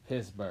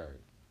Pittsburgh.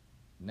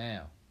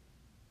 Now,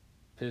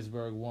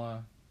 Pittsburgh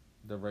won,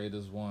 the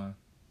Raiders won.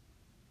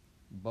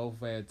 Both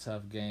had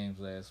tough games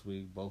last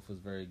week. Both was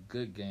very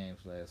good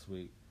games last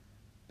week.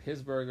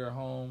 Pittsburgh at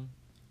home.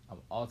 I'm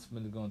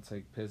ultimately going to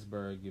take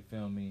Pittsburgh. You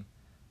feel me?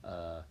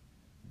 Uh,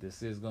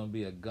 this is going to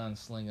be a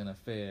gunslinging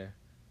affair.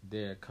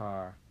 Derek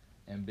Carr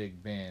and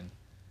Big Ben.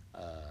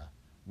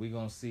 We're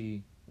going to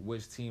see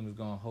which team is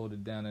going to hold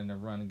it down in the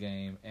run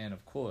game. And,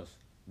 of course,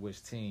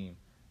 which team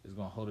is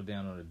going to hold it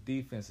down on the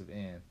defensive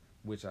end,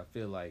 which I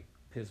feel like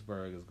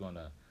Pittsburgh is going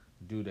to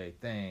do their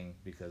thing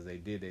because they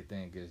did their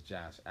thing against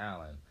Josh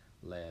Allen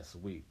last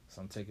week. So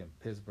I'm taking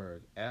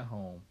Pittsburgh at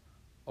home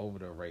over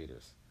the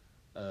Raiders.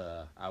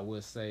 I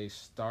would say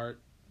start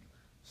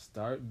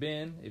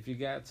Ben if you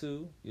got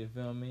to. You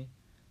feel me?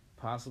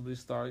 Possibly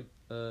start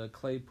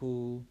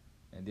Claypool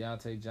and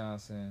Deontay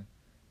Johnson,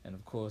 and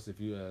of course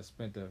if you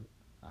spent a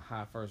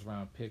high first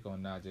round pick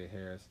on Najee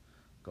Harris,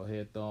 go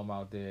ahead throw him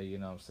out there. You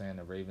know what I'm saying?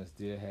 The Ravens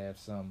did have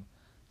some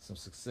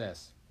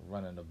success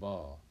running the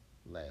ball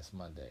last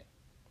Monday.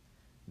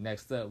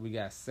 Next up, we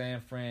got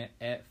San Fran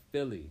at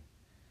Philly.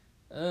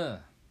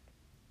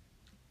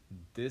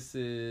 This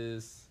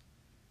is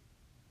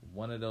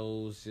one of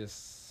those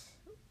just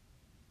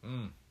I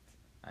ain't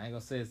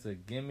gonna say it's a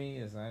gimme,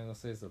 I ain't gonna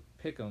say it's a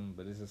pick'em,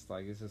 but it's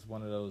just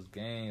one of those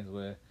games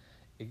where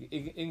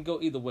it can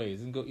go either way. It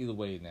can go either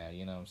way now,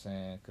 you know what I'm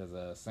saying?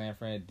 Because San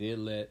Fran did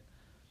let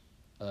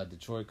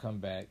Detroit come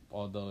back,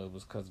 although it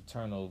was because of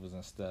turnovers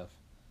and stuff.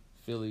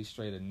 Philly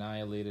straight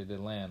annihilated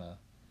Atlanta,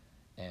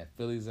 and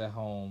Philly's at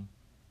home.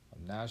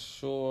 I'm not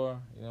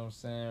sure, you know what I'm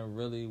saying,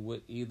 really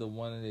what either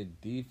one of their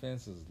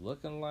defense is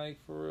looking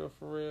like for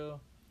real.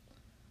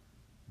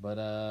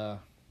 But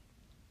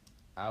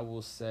I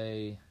will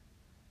say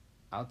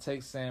I'll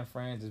take San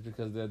Fran just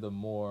because they're the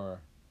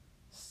more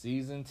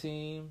seasoned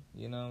team.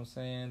 You know what I'm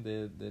saying?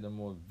 They're the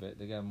more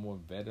they got more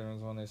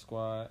veterans on their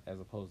squad as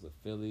opposed to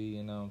Philly.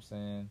 You know what I'm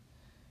saying?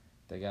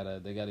 They got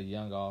a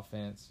young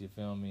offense. You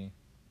feel me?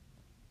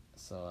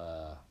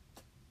 So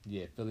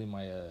yeah, Philly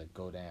might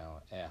go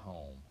down at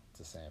home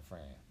to San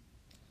Fran.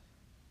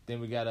 Then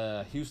we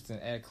got Houston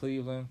at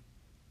Cleveland.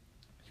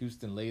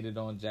 Houston laid it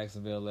on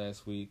Jacksonville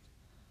last week.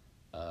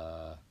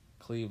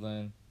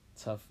 Cleveland,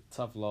 tough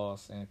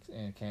loss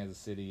in Kansas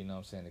City. You know what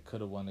I'm saying? They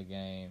could have won the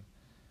game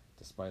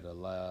despite a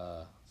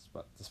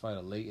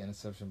late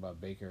interception by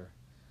Baker.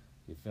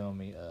 You feel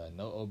me?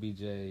 No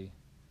OBJ.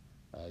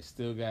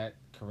 Still got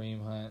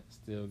Kareem Hunt.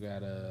 Still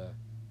got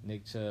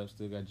Nick Chubb.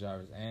 Still got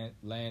Jarvis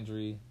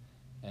Landry.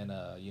 And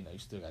you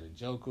still got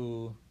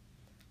Njoku.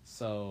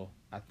 So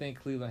I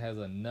think Cleveland has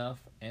enough,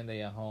 and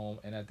they at home,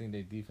 and I think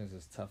their defense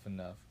is tough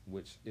enough,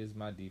 which is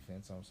my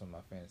defense on some of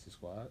my fantasy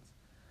squads.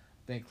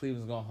 I think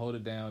Cleveland's gonna hold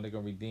it down. They're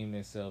gonna redeem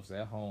themselves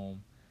at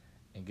home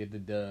and get the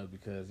dub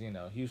because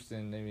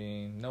Houston. I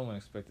mean, no one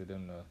expected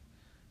them to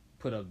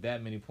put up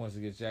that many points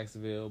against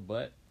Jacksonville,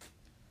 but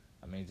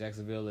I mean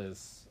Jacksonville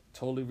is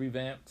totally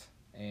revamped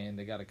and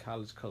they got a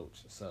college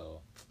coach, so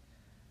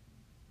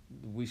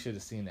we should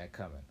have seen that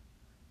coming.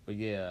 But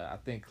yeah, I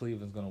think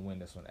Cleveland's gonna win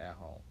this one at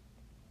home.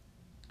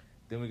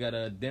 Then we got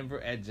Denver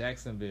at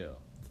Jacksonville.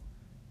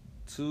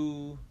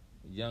 Two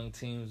young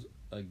teams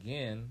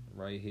again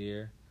right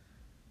here.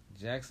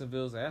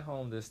 Jacksonville's at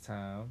home this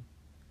time,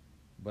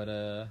 but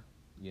I'm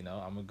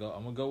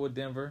gonna go with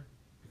Denver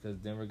because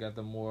Denver got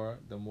got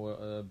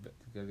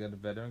the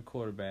veteran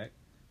quarterback,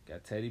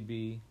 got Teddy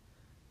B,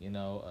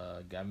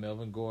 got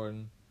Melvin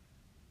Gordon,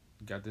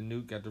 got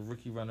the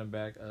rookie running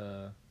back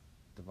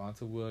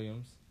Devonta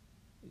Williams,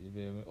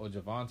 or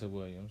Javonte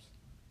Williams.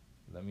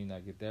 Let me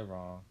not get that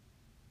wrong.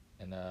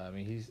 And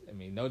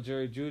no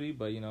Jerry Jeudy,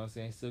 but you know what I'm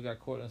saying, he still got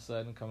Cortland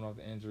Sutton coming off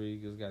the injury.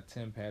 He's got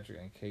Tim Patrick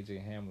and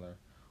KJ Hamler,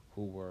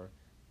 who were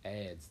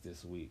adds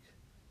this week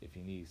if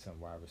you need some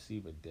wide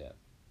receiver depth.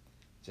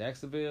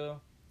 Jacksonville,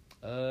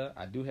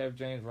 I do have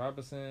James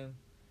Robinson.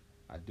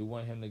 I do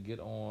want him to get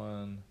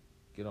on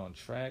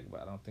track, but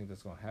I don't think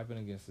that's gonna happen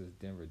against this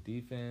Denver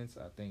defense.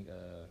 I think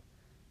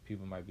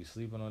people might be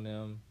sleeping on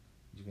them.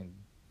 You can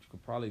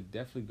probably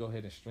definitely go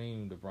ahead and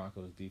stream the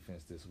Broncos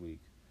defense this week.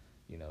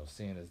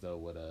 Seeing as though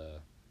what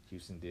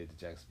Houston did to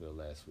Jacksonville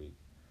last week.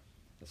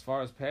 As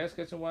far as pass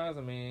catching wise,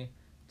 I mean,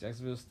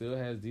 Jacksonville still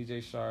has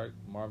DJ Shark,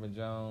 Marvin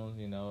Jones,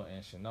 and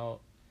Shenault.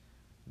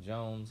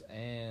 Jones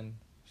and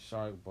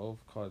Shark both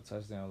caught a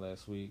touchdown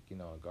last week,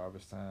 in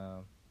garbage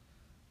time.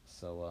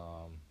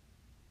 So,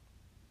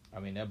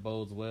 that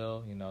bodes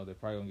well. They're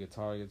probably going to get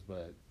targets,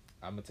 but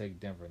I'm going to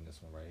take Denver in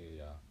this one right here,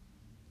 y'all.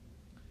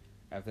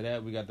 After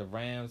that, we got the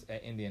Rams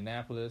at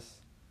Indianapolis.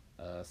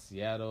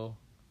 Seattle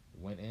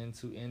went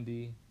into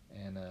Indy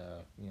and,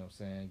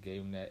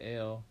 gave them that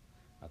L.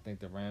 I think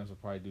the Rams will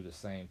probably do the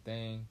same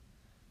thing.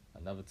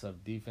 Another tough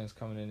defense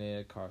coming in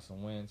there.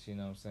 Carson Wentz, you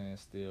know what I'm saying,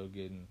 still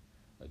getting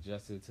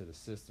adjusted to the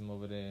system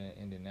over there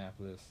in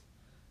Indianapolis.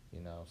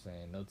 You know what I'm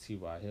saying? No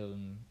T.Y.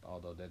 Hilton,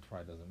 although that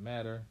probably doesn't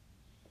matter.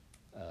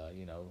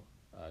 You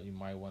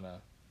might want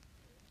to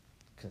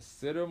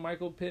consider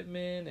Michael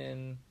Pittman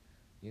and,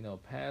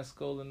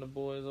 Pascal and the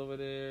boys over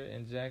there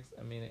in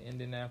in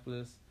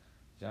Indianapolis.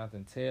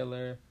 Jonathan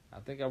Taylor. I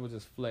think I would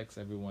just flex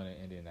everyone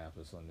in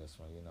Indianapolis on this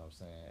one, you know what I'm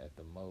saying, at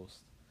the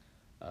most.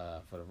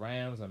 For the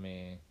Rams,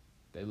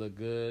 they look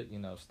good.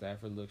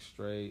 Stafford looks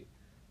straight.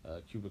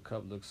 Cooper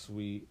Kupp looks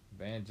sweet.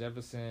 Van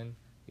Jefferson,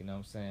 you know what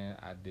I'm saying,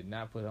 I did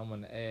not put him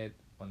on the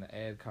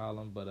ad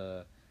column,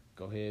 but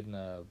go ahead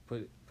and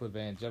put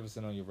Van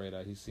Jefferson on your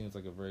radar. He seems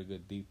like a very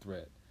good deep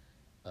threat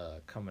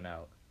coming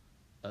out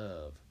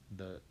of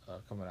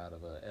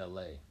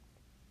LA.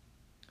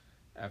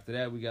 After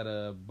that, we got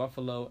a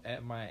Buffalo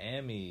at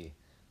Miami,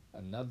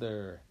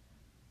 another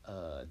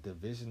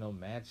divisional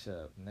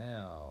matchup.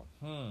 Now,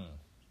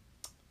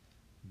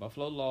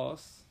 Buffalo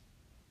lost,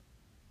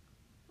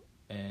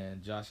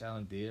 and Josh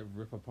Allen did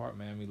rip apart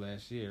Miami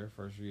last year,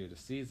 first year of the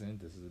season.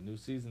 This is a new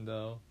season,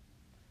 though.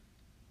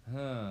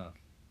 I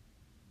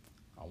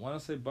want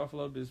to say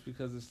Buffalo just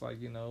because it's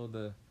like,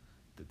 the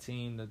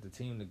team to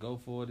go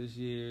for this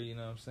year, you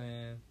know what I'm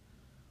saying?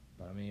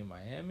 But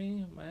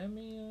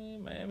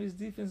Miami's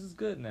defense is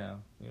good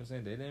now. You know what I'm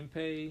saying? They didn't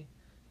pay,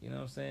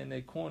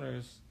 their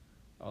corners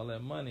all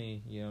that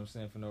money,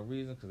 for no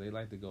reason, because they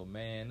like to go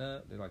man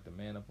up. They like to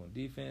man up on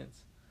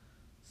defense.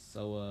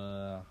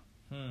 So,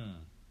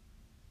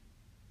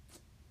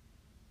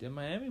 did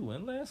Miami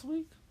win last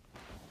week?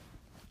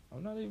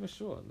 I'm not even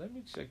sure. Let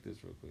me check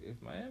this real quick.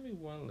 If Miami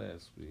won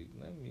last week,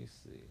 let me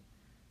see.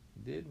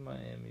 Did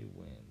Miami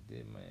win?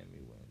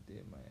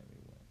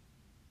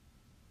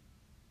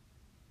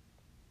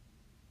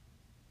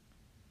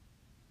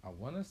 I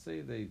want to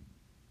say they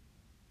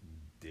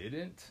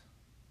didn't,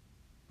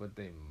 but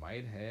they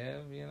might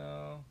have,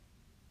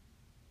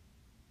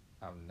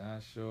 I'm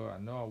not sure. I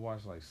know I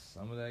watched like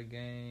some of that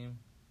game.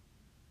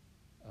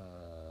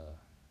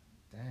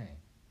 Dang.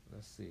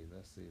 Let's see.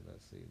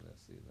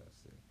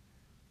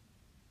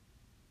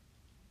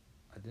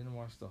 I didn't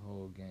watch the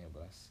whole game,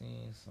 but I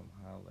seen some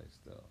highlights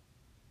though.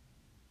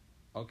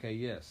 Okay,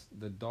 yes.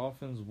 The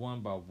Dolphins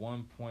won by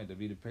 1 point. They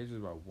beat the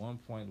Patriots by 1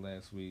 point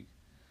last week.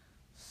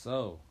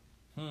 So,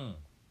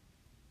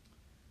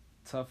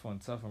 tough one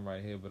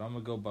right here, but I'm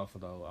going to go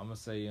Buffalo. I'm going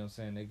to say,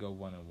 they go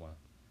 1-1.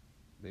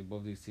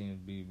 Both these teams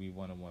be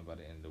 1-1 by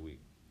the end of the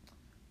week.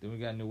 Then we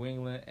got New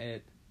England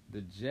at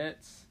the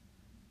Jets.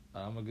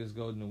 I'm going to just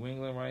go New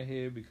England right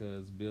here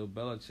because Bill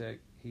Belichick,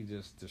 he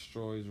just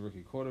destroys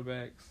rookie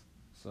quarterbacks.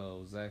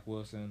 So, Zach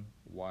Wilson,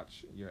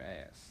 watch your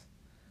ass.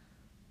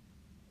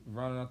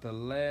 Running out the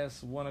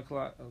last 1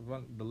 o'clock,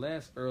 the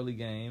last early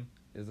game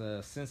is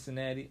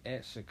Cincinnati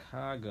at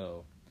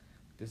Chicago.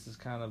 This is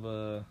kind of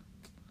a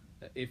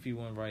iffy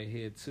one right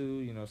here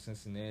too.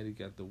 Cincinnati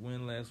got the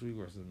win last week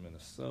versus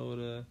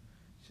Minnesota.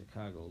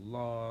 Chicago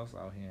lost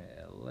out here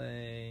in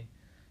LA.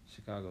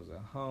 Chicago's at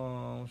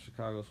home.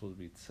 Chicago's supposed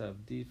to be tough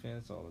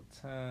defense all the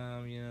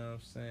time. You know what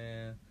I'm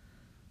saying?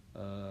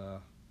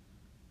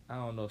 I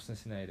don't know if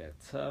Cincinnati that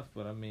tough,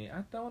 but I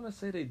want to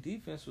say their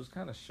defense was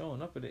kind of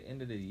showing up at the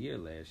end of the year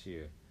last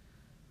year.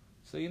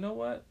 So you know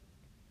what?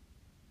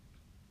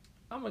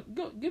 I'm gonna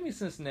go give me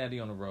Cincinnati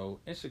on the road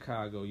in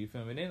Chicago. You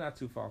feel me? They're not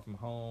too far from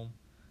home.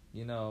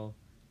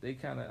 They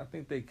kind of. I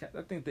think they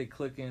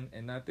clicking,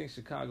 and I think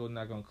Chicago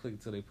not gonna click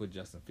until they put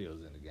Justin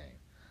Fields in the game.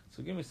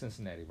 So give me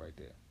Cincinnati right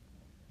there.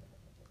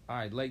 All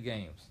right, late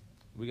games.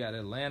 We got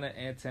Atlanta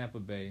and Tampa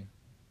Bay.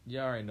 You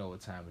already know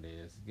what time it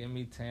is. Give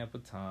me Tampa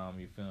Tom,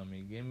 you feel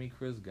me? Give me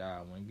Chris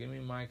Godwin. Give me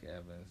Mike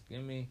Evans.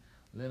 Give me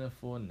Leonard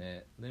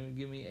Fournette.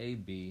 Give me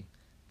AB.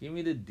 Give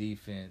me the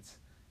defense.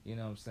 You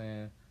know what I'm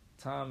saying?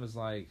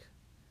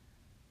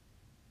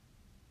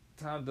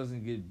 Tom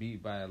doesn't get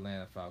beat by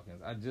Atlanta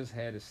Falcons. I just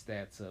had his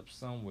stats up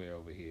somewhere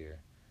over here.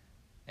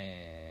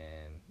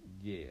 And,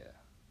 yeah.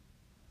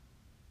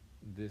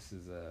 It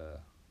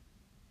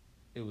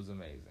was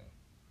amazing.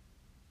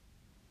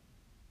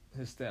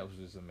 His stat was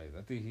just amazing.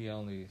 I think he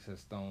only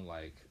has thrown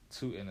like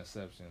 2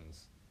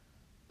 interceptions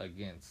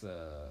against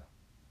the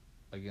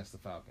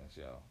Falcons,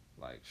 yo.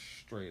 Like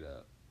straight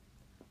up.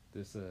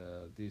 These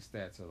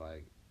stats are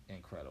like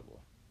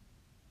incredible.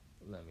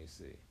 Let me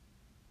see.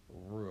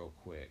 Real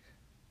quick.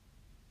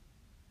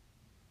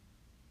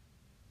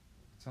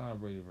 Tom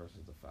Brady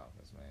versus the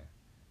Falcons, man.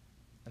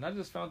 And I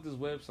just found this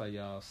website,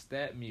 y'all,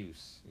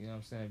 StatMuse. You know what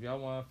I'm saying? If y'all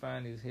want to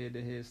find these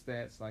head-to-head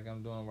stats like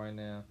I'm doing right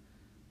now,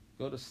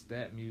 go to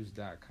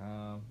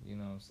statmuse.com, you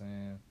know what I'm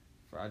saying?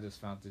 I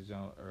just found this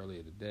joint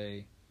earlier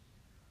today.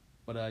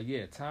 But,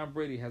 Tom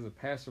Brady has a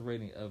passer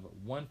rating of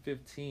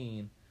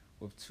 115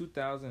 with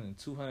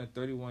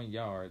 2,231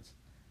 yards,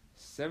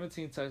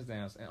 17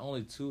 touchdowns, and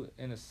only 2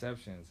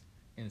 interceptions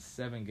in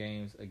 7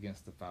 games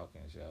against the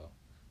Falcons, yo.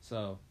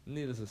 So,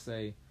 needless to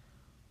say,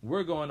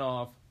 we're going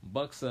off.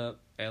 Bucks up.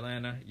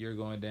 Atlanta, you're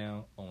going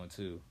down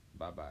 0-2.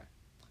 Bye-bye.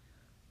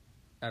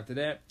 After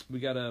that,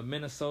 we got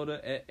Minnesota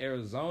at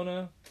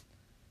Arizona.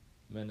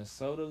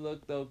 Minnesota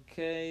looked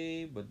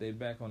okay, but they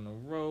back on the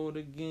road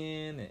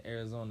again, and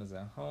Arizona's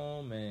at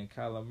home, and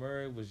Kyler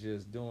Murray was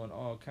just doing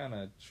all kind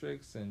of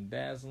tricks and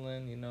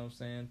dazzling, you know what I'm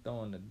saying,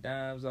 throwing the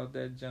dimes out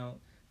that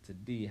junk to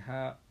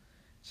D-Hop,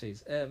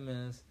 Chase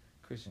Edmonds,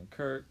 Christian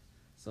Kirk.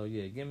 So,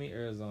 yeah, give me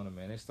Arizona,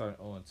 man. They started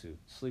 0-2.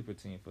 Sleeper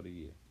team for the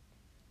year.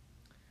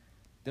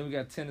 Then we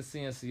got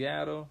Tennessee and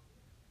Seattle.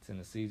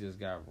 Tennessee just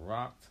got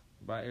rocked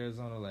by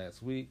Arizona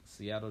last week.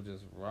 Seattle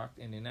just rocked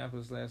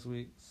Indianapolis last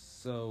week.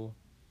 So,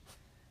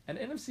 and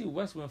the NFC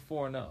West went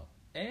 4-0.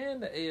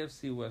 And the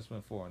AFC West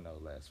went 4-0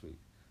 last week.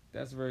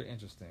 That's very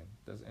interesting.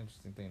 That's an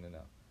interesting thing to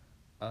know.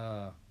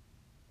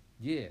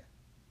 Yeah.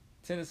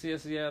 Tennessee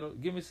and Seattle.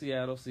 Give me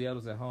Seattle.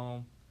 Seattle's at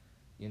home.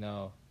 You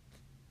know,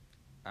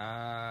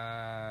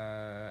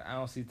 I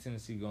don't see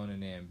Tennessee going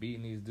in there and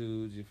beating these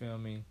dudes. You feel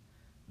me?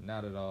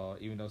 Not at all.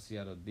 Even though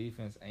Seattle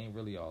defense ain't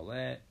really all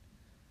that.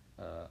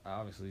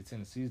 Obviously,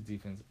 Tennessee's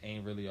defense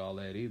ain't really all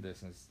that either,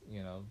 since,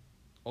 you know,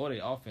 or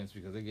their offense,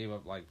 because they gave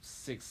up like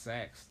 6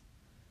 sacks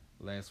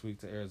last week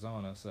to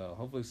Arizona. So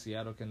hopefully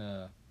Seattle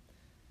can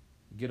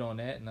get on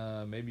that,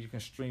 and maybe you can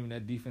stream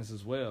that defense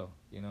as well.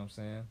 You know what I'm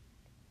saying?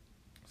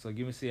 So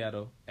give me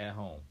Seattle at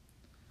home.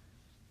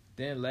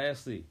 Then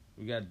lastly,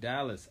 we got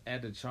Dallas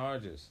at the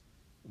Chargers,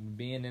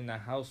 being in the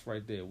house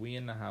right there. We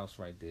in the house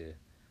right there.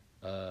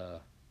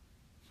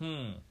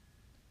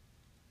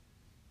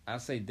 I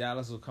say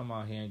Dallas will come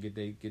out here and get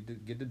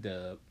the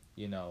dub.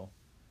 You know,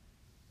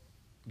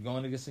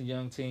 going against a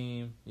young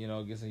team. You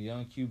know, against a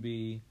young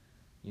QB.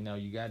 You know,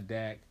 you got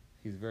Dak.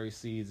 He's very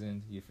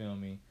seasoned. You feel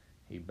me?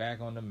 He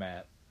back on the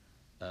map.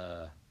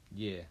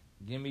 Yeah.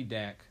 Give me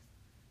Dak.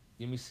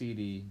 Give me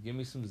CD. Give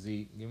me some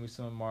Zeke. Give me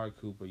some Amari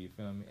Cooper. You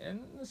feel me? And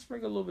let's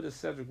sprinkle a little bit of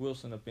Cedric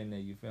Wilson up in there.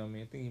 You feel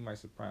me? I think he might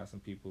surprise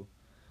some people.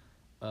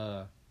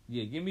 Yeah.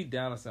 Give me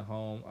Dallas at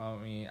home. I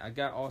mean, I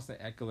got Austin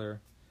Eckler.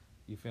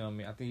 You feel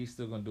me? I think he's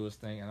still going to do his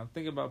thing. And I'm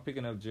thinking about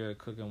picking up Jared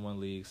Cook in one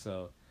league.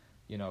 So,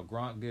 you know,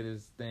 Gronk did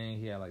his thing.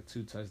 He had like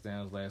 2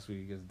 touchdowns last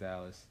week against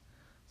Dallas.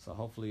 So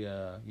hopefully,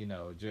 you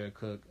know, Jared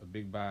Cook, a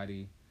big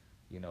body,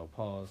 you know,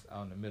 pause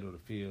out in the middle of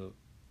the field.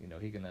 You know,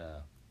 he can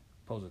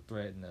pose a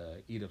threat and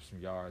eat up some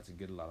yards and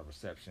get a lot of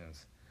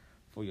receptions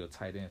for your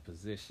tight end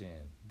position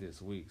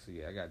this week. So,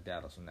 yeah, I got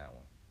Dallas on that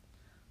one.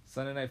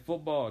 Sunday Night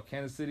Football,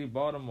 Kansas City,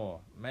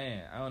 Baltimore.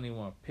 Man, I don't even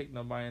want to pick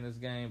nobody in this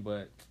game,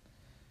 but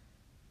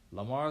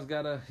Lamar's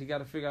got to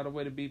figure out a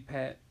way to beat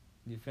Pat.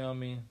 You feel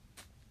me?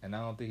 And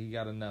I don't think he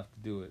got enough to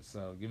do it.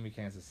 So give me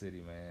Kansas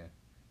City, man,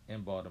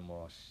 in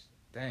Baltimore.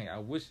 Dang, I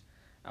wish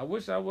I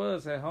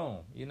was at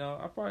home. You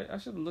know, I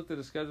should have looked at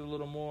the schedule a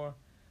little more.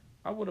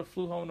 I would have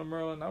flew home to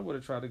Maryland. I would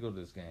have tried to go to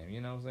this game.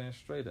 You know what I'm saying?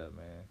 Straight up,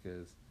 man.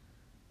 Because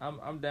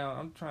I'm down.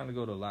 I'm trying to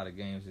go to a lot of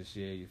games this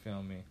year. You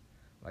feel me?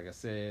 Like I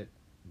said,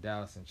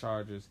 Dallas and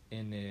Chargers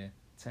in there.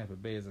 Tampa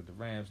Bay is at the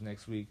Rams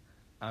next week.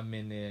 I'm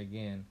in there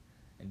again.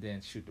 And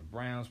then, the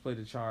Browns play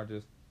the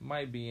Chargers.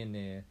 Might be in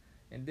there.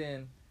 And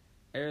then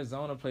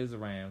Arizona plays the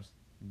Rams.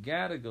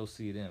 Gotta go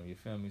see them. You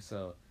feel me?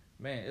 So,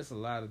 man, it's a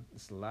lot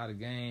of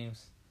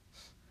games.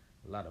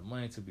 A lot of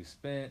money to be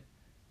spent.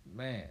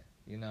 Man,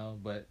 you know,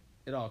 but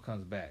it all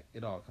comes back.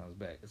 It's all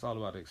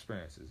about the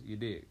experiences. You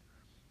dig?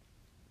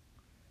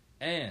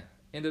 And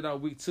ended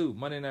out week 2,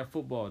 Monday Night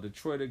Football,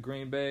 Detroit at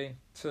Green Bay.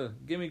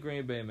 Give me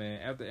Green Bay,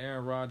 man. After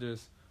Aaron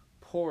Rodgers'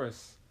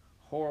 porous,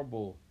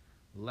 horrible,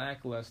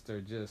 lackluster,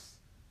 just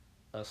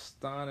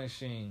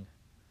astonishing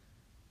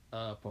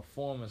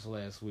performance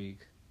last week,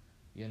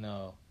 you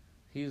know,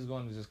 he's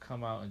going to just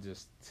come out and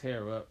just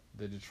tear up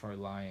the Detroit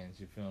Lions,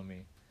 you feel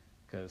me?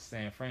 Because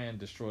San Fran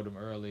destroyed them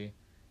early,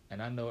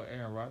 and I know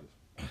Aaron Rodgers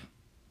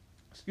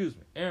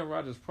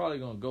probably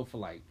going to go for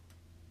like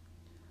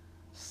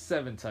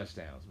 7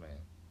 touchdowns, man.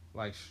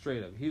 Like,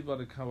 straight up. He's about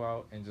to come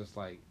out and just,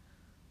 like,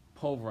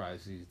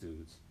 pulverize these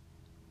dudes.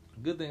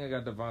 Good thing I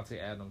got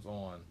Devontae Adams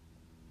on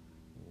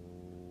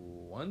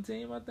one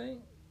team, I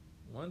think.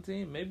 1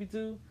 team, maybe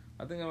 2.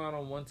 I think I'm out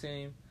on 1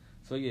 team.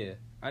 So, yeah,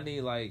 I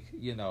need, like,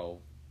 you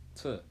know,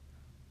 to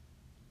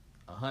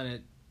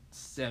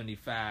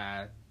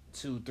 175,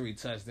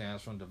 2-3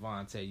 touchdowns from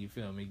Devontae, you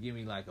feel me? Give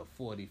me, like, a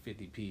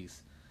 40-50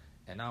 piece,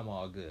 and I'm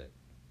all good.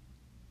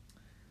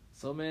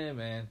 So,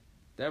 man,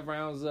 that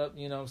rounds up,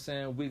 you know what I'm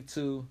saying, week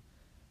 2.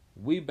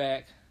 We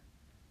back.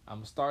 I'm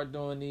going to start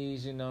doing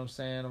these, you know what I'm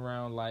saying,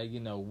 around, like, you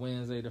know,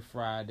 Wednesday to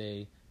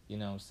Friday, you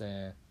know what I'm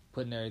saying,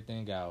 putting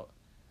everything out.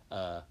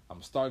 I'm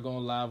going to start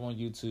going live on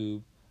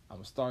YouTube. I'm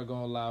going to start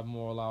going live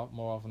more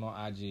often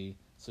on IG.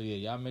 So, yeah,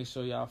 y'all make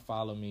sure y'all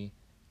follow me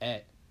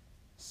at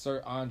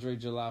Sir Andre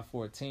July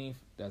 14th.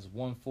 That's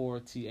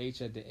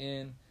 14th at the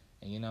end.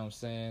 And you know what I'm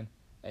saying?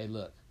 Hey,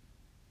 look.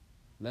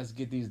 Let's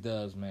get these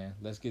dubs, man.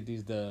 Let's get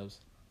these dubs.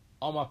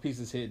 All my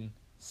pieces hitting.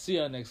 See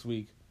y'all next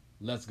week.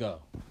 Let's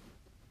go.